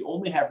job, so you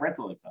only have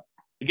rental income.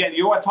 Again,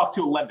 you want to talk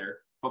to a lender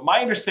But my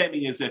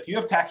understanding is if you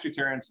have tax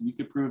returns and you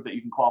can prove that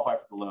you can qualify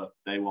for the loan,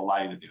 they will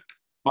allow you to do it.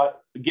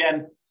 But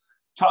again,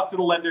 talk to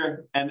the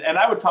lender. And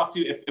I would talk to,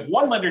 if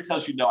one lender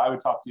tells you no, I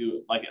would talk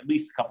to like at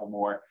least a couple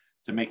more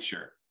to make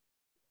sure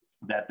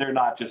that they're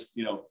not just,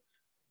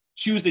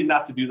 choosing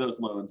not to do those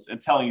loans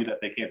and telling you that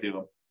they can't do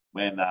them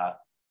when,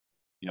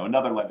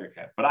 another lender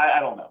can. But I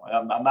don't know.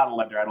 I'm not a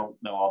lender. I don't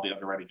know all the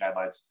underwriting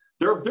guidelines.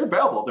 They're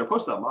available. They're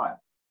posted online.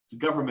 It's a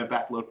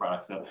government-backed loan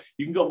product. So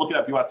you can go look it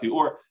up if you want to.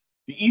 Or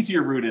the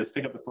easier route is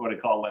pick up the phone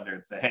and call a lender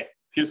and say, hey,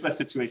 here's my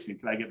situation.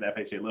 Can I get an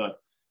FHA loan?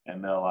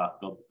 And they'll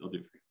do it for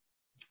you.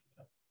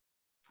 So.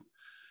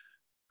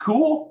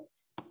 Cool.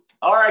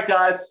 All right,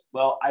 guys.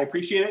 Well, I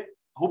appreciate it.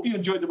 Hope you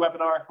enjoyed the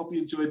webinar. Hope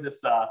you enjoyed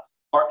this, our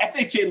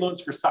FHA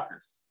Loans for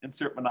Suckers.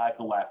 Insert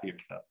maniacal laugh here.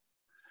 So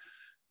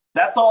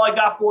that's all I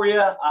got for you.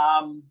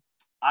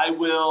 I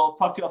will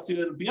talk to you all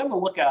soon. Be on the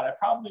lookout. I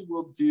probably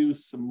will do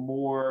some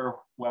more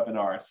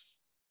webinars.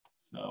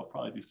 So I'll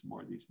probably do some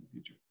more of these in the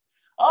future.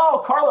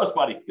 Oh, Carlos,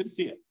 buddy. Good to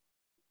see you.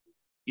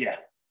 Yeah,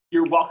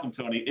 you're welcome,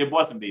 Tony. It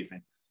was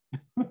amazing.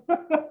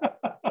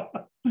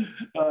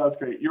 That's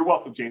great. You're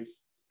welcome,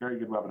 James. Very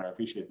good webinar. I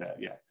appreciate that.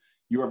 Yeah,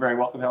 you are very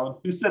welcome, Helen.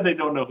 Who said they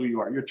don't know who you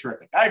are? You're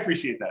terrific. I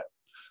appreciate that.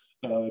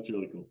 That's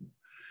really cool.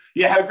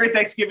 Yeah, have a great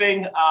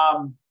Thanksgiving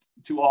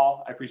to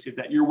all. I appreciate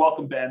that. You're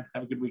welcome, Ben.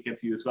 Have a good weekend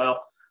to you as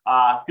well.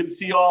 Good to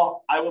see you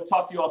all. I will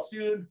talk to you all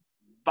soon.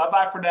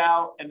 Bye-bye for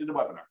now. End of the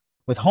webinar.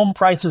 With home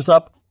prices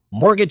up,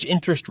 mortgage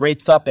interest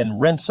rates up, and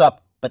rents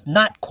up, but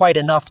not quite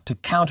enough to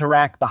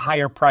counteract the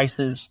higher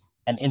prices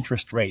and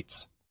interest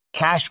rates.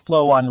 Cash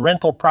flow on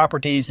rental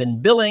properties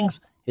and billings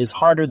is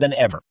harder than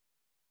ever.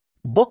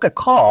 Book a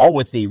call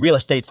with the Real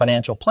Estate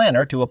Financial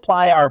Planner to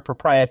apply our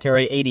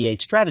proprietary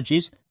 88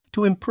 strategies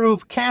to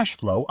improve cash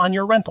flow on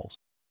your rentals.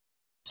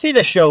 See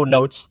the show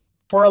notes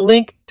for a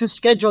link to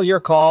schedule your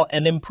call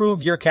and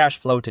improve your cash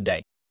flow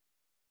today.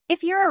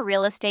 If you're a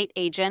real estate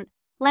agent,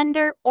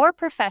 lender, or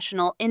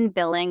professional in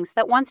billings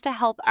that wants to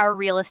help our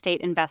real estate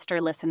investor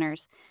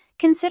listeners,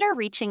 consider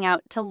reaching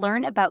out to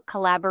learn about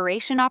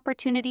collaboration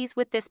opportunities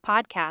with this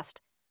podcast.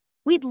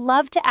 We'd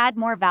love to add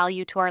more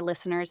value to our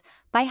listeners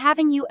by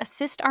having you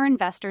assist our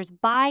investors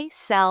buy,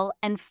 sell,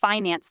 and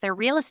finance their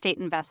real estate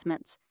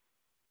investments.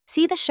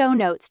 See the show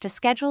notes to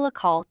schedule a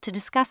call to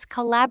discuss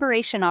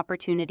collaboration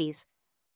opportunities.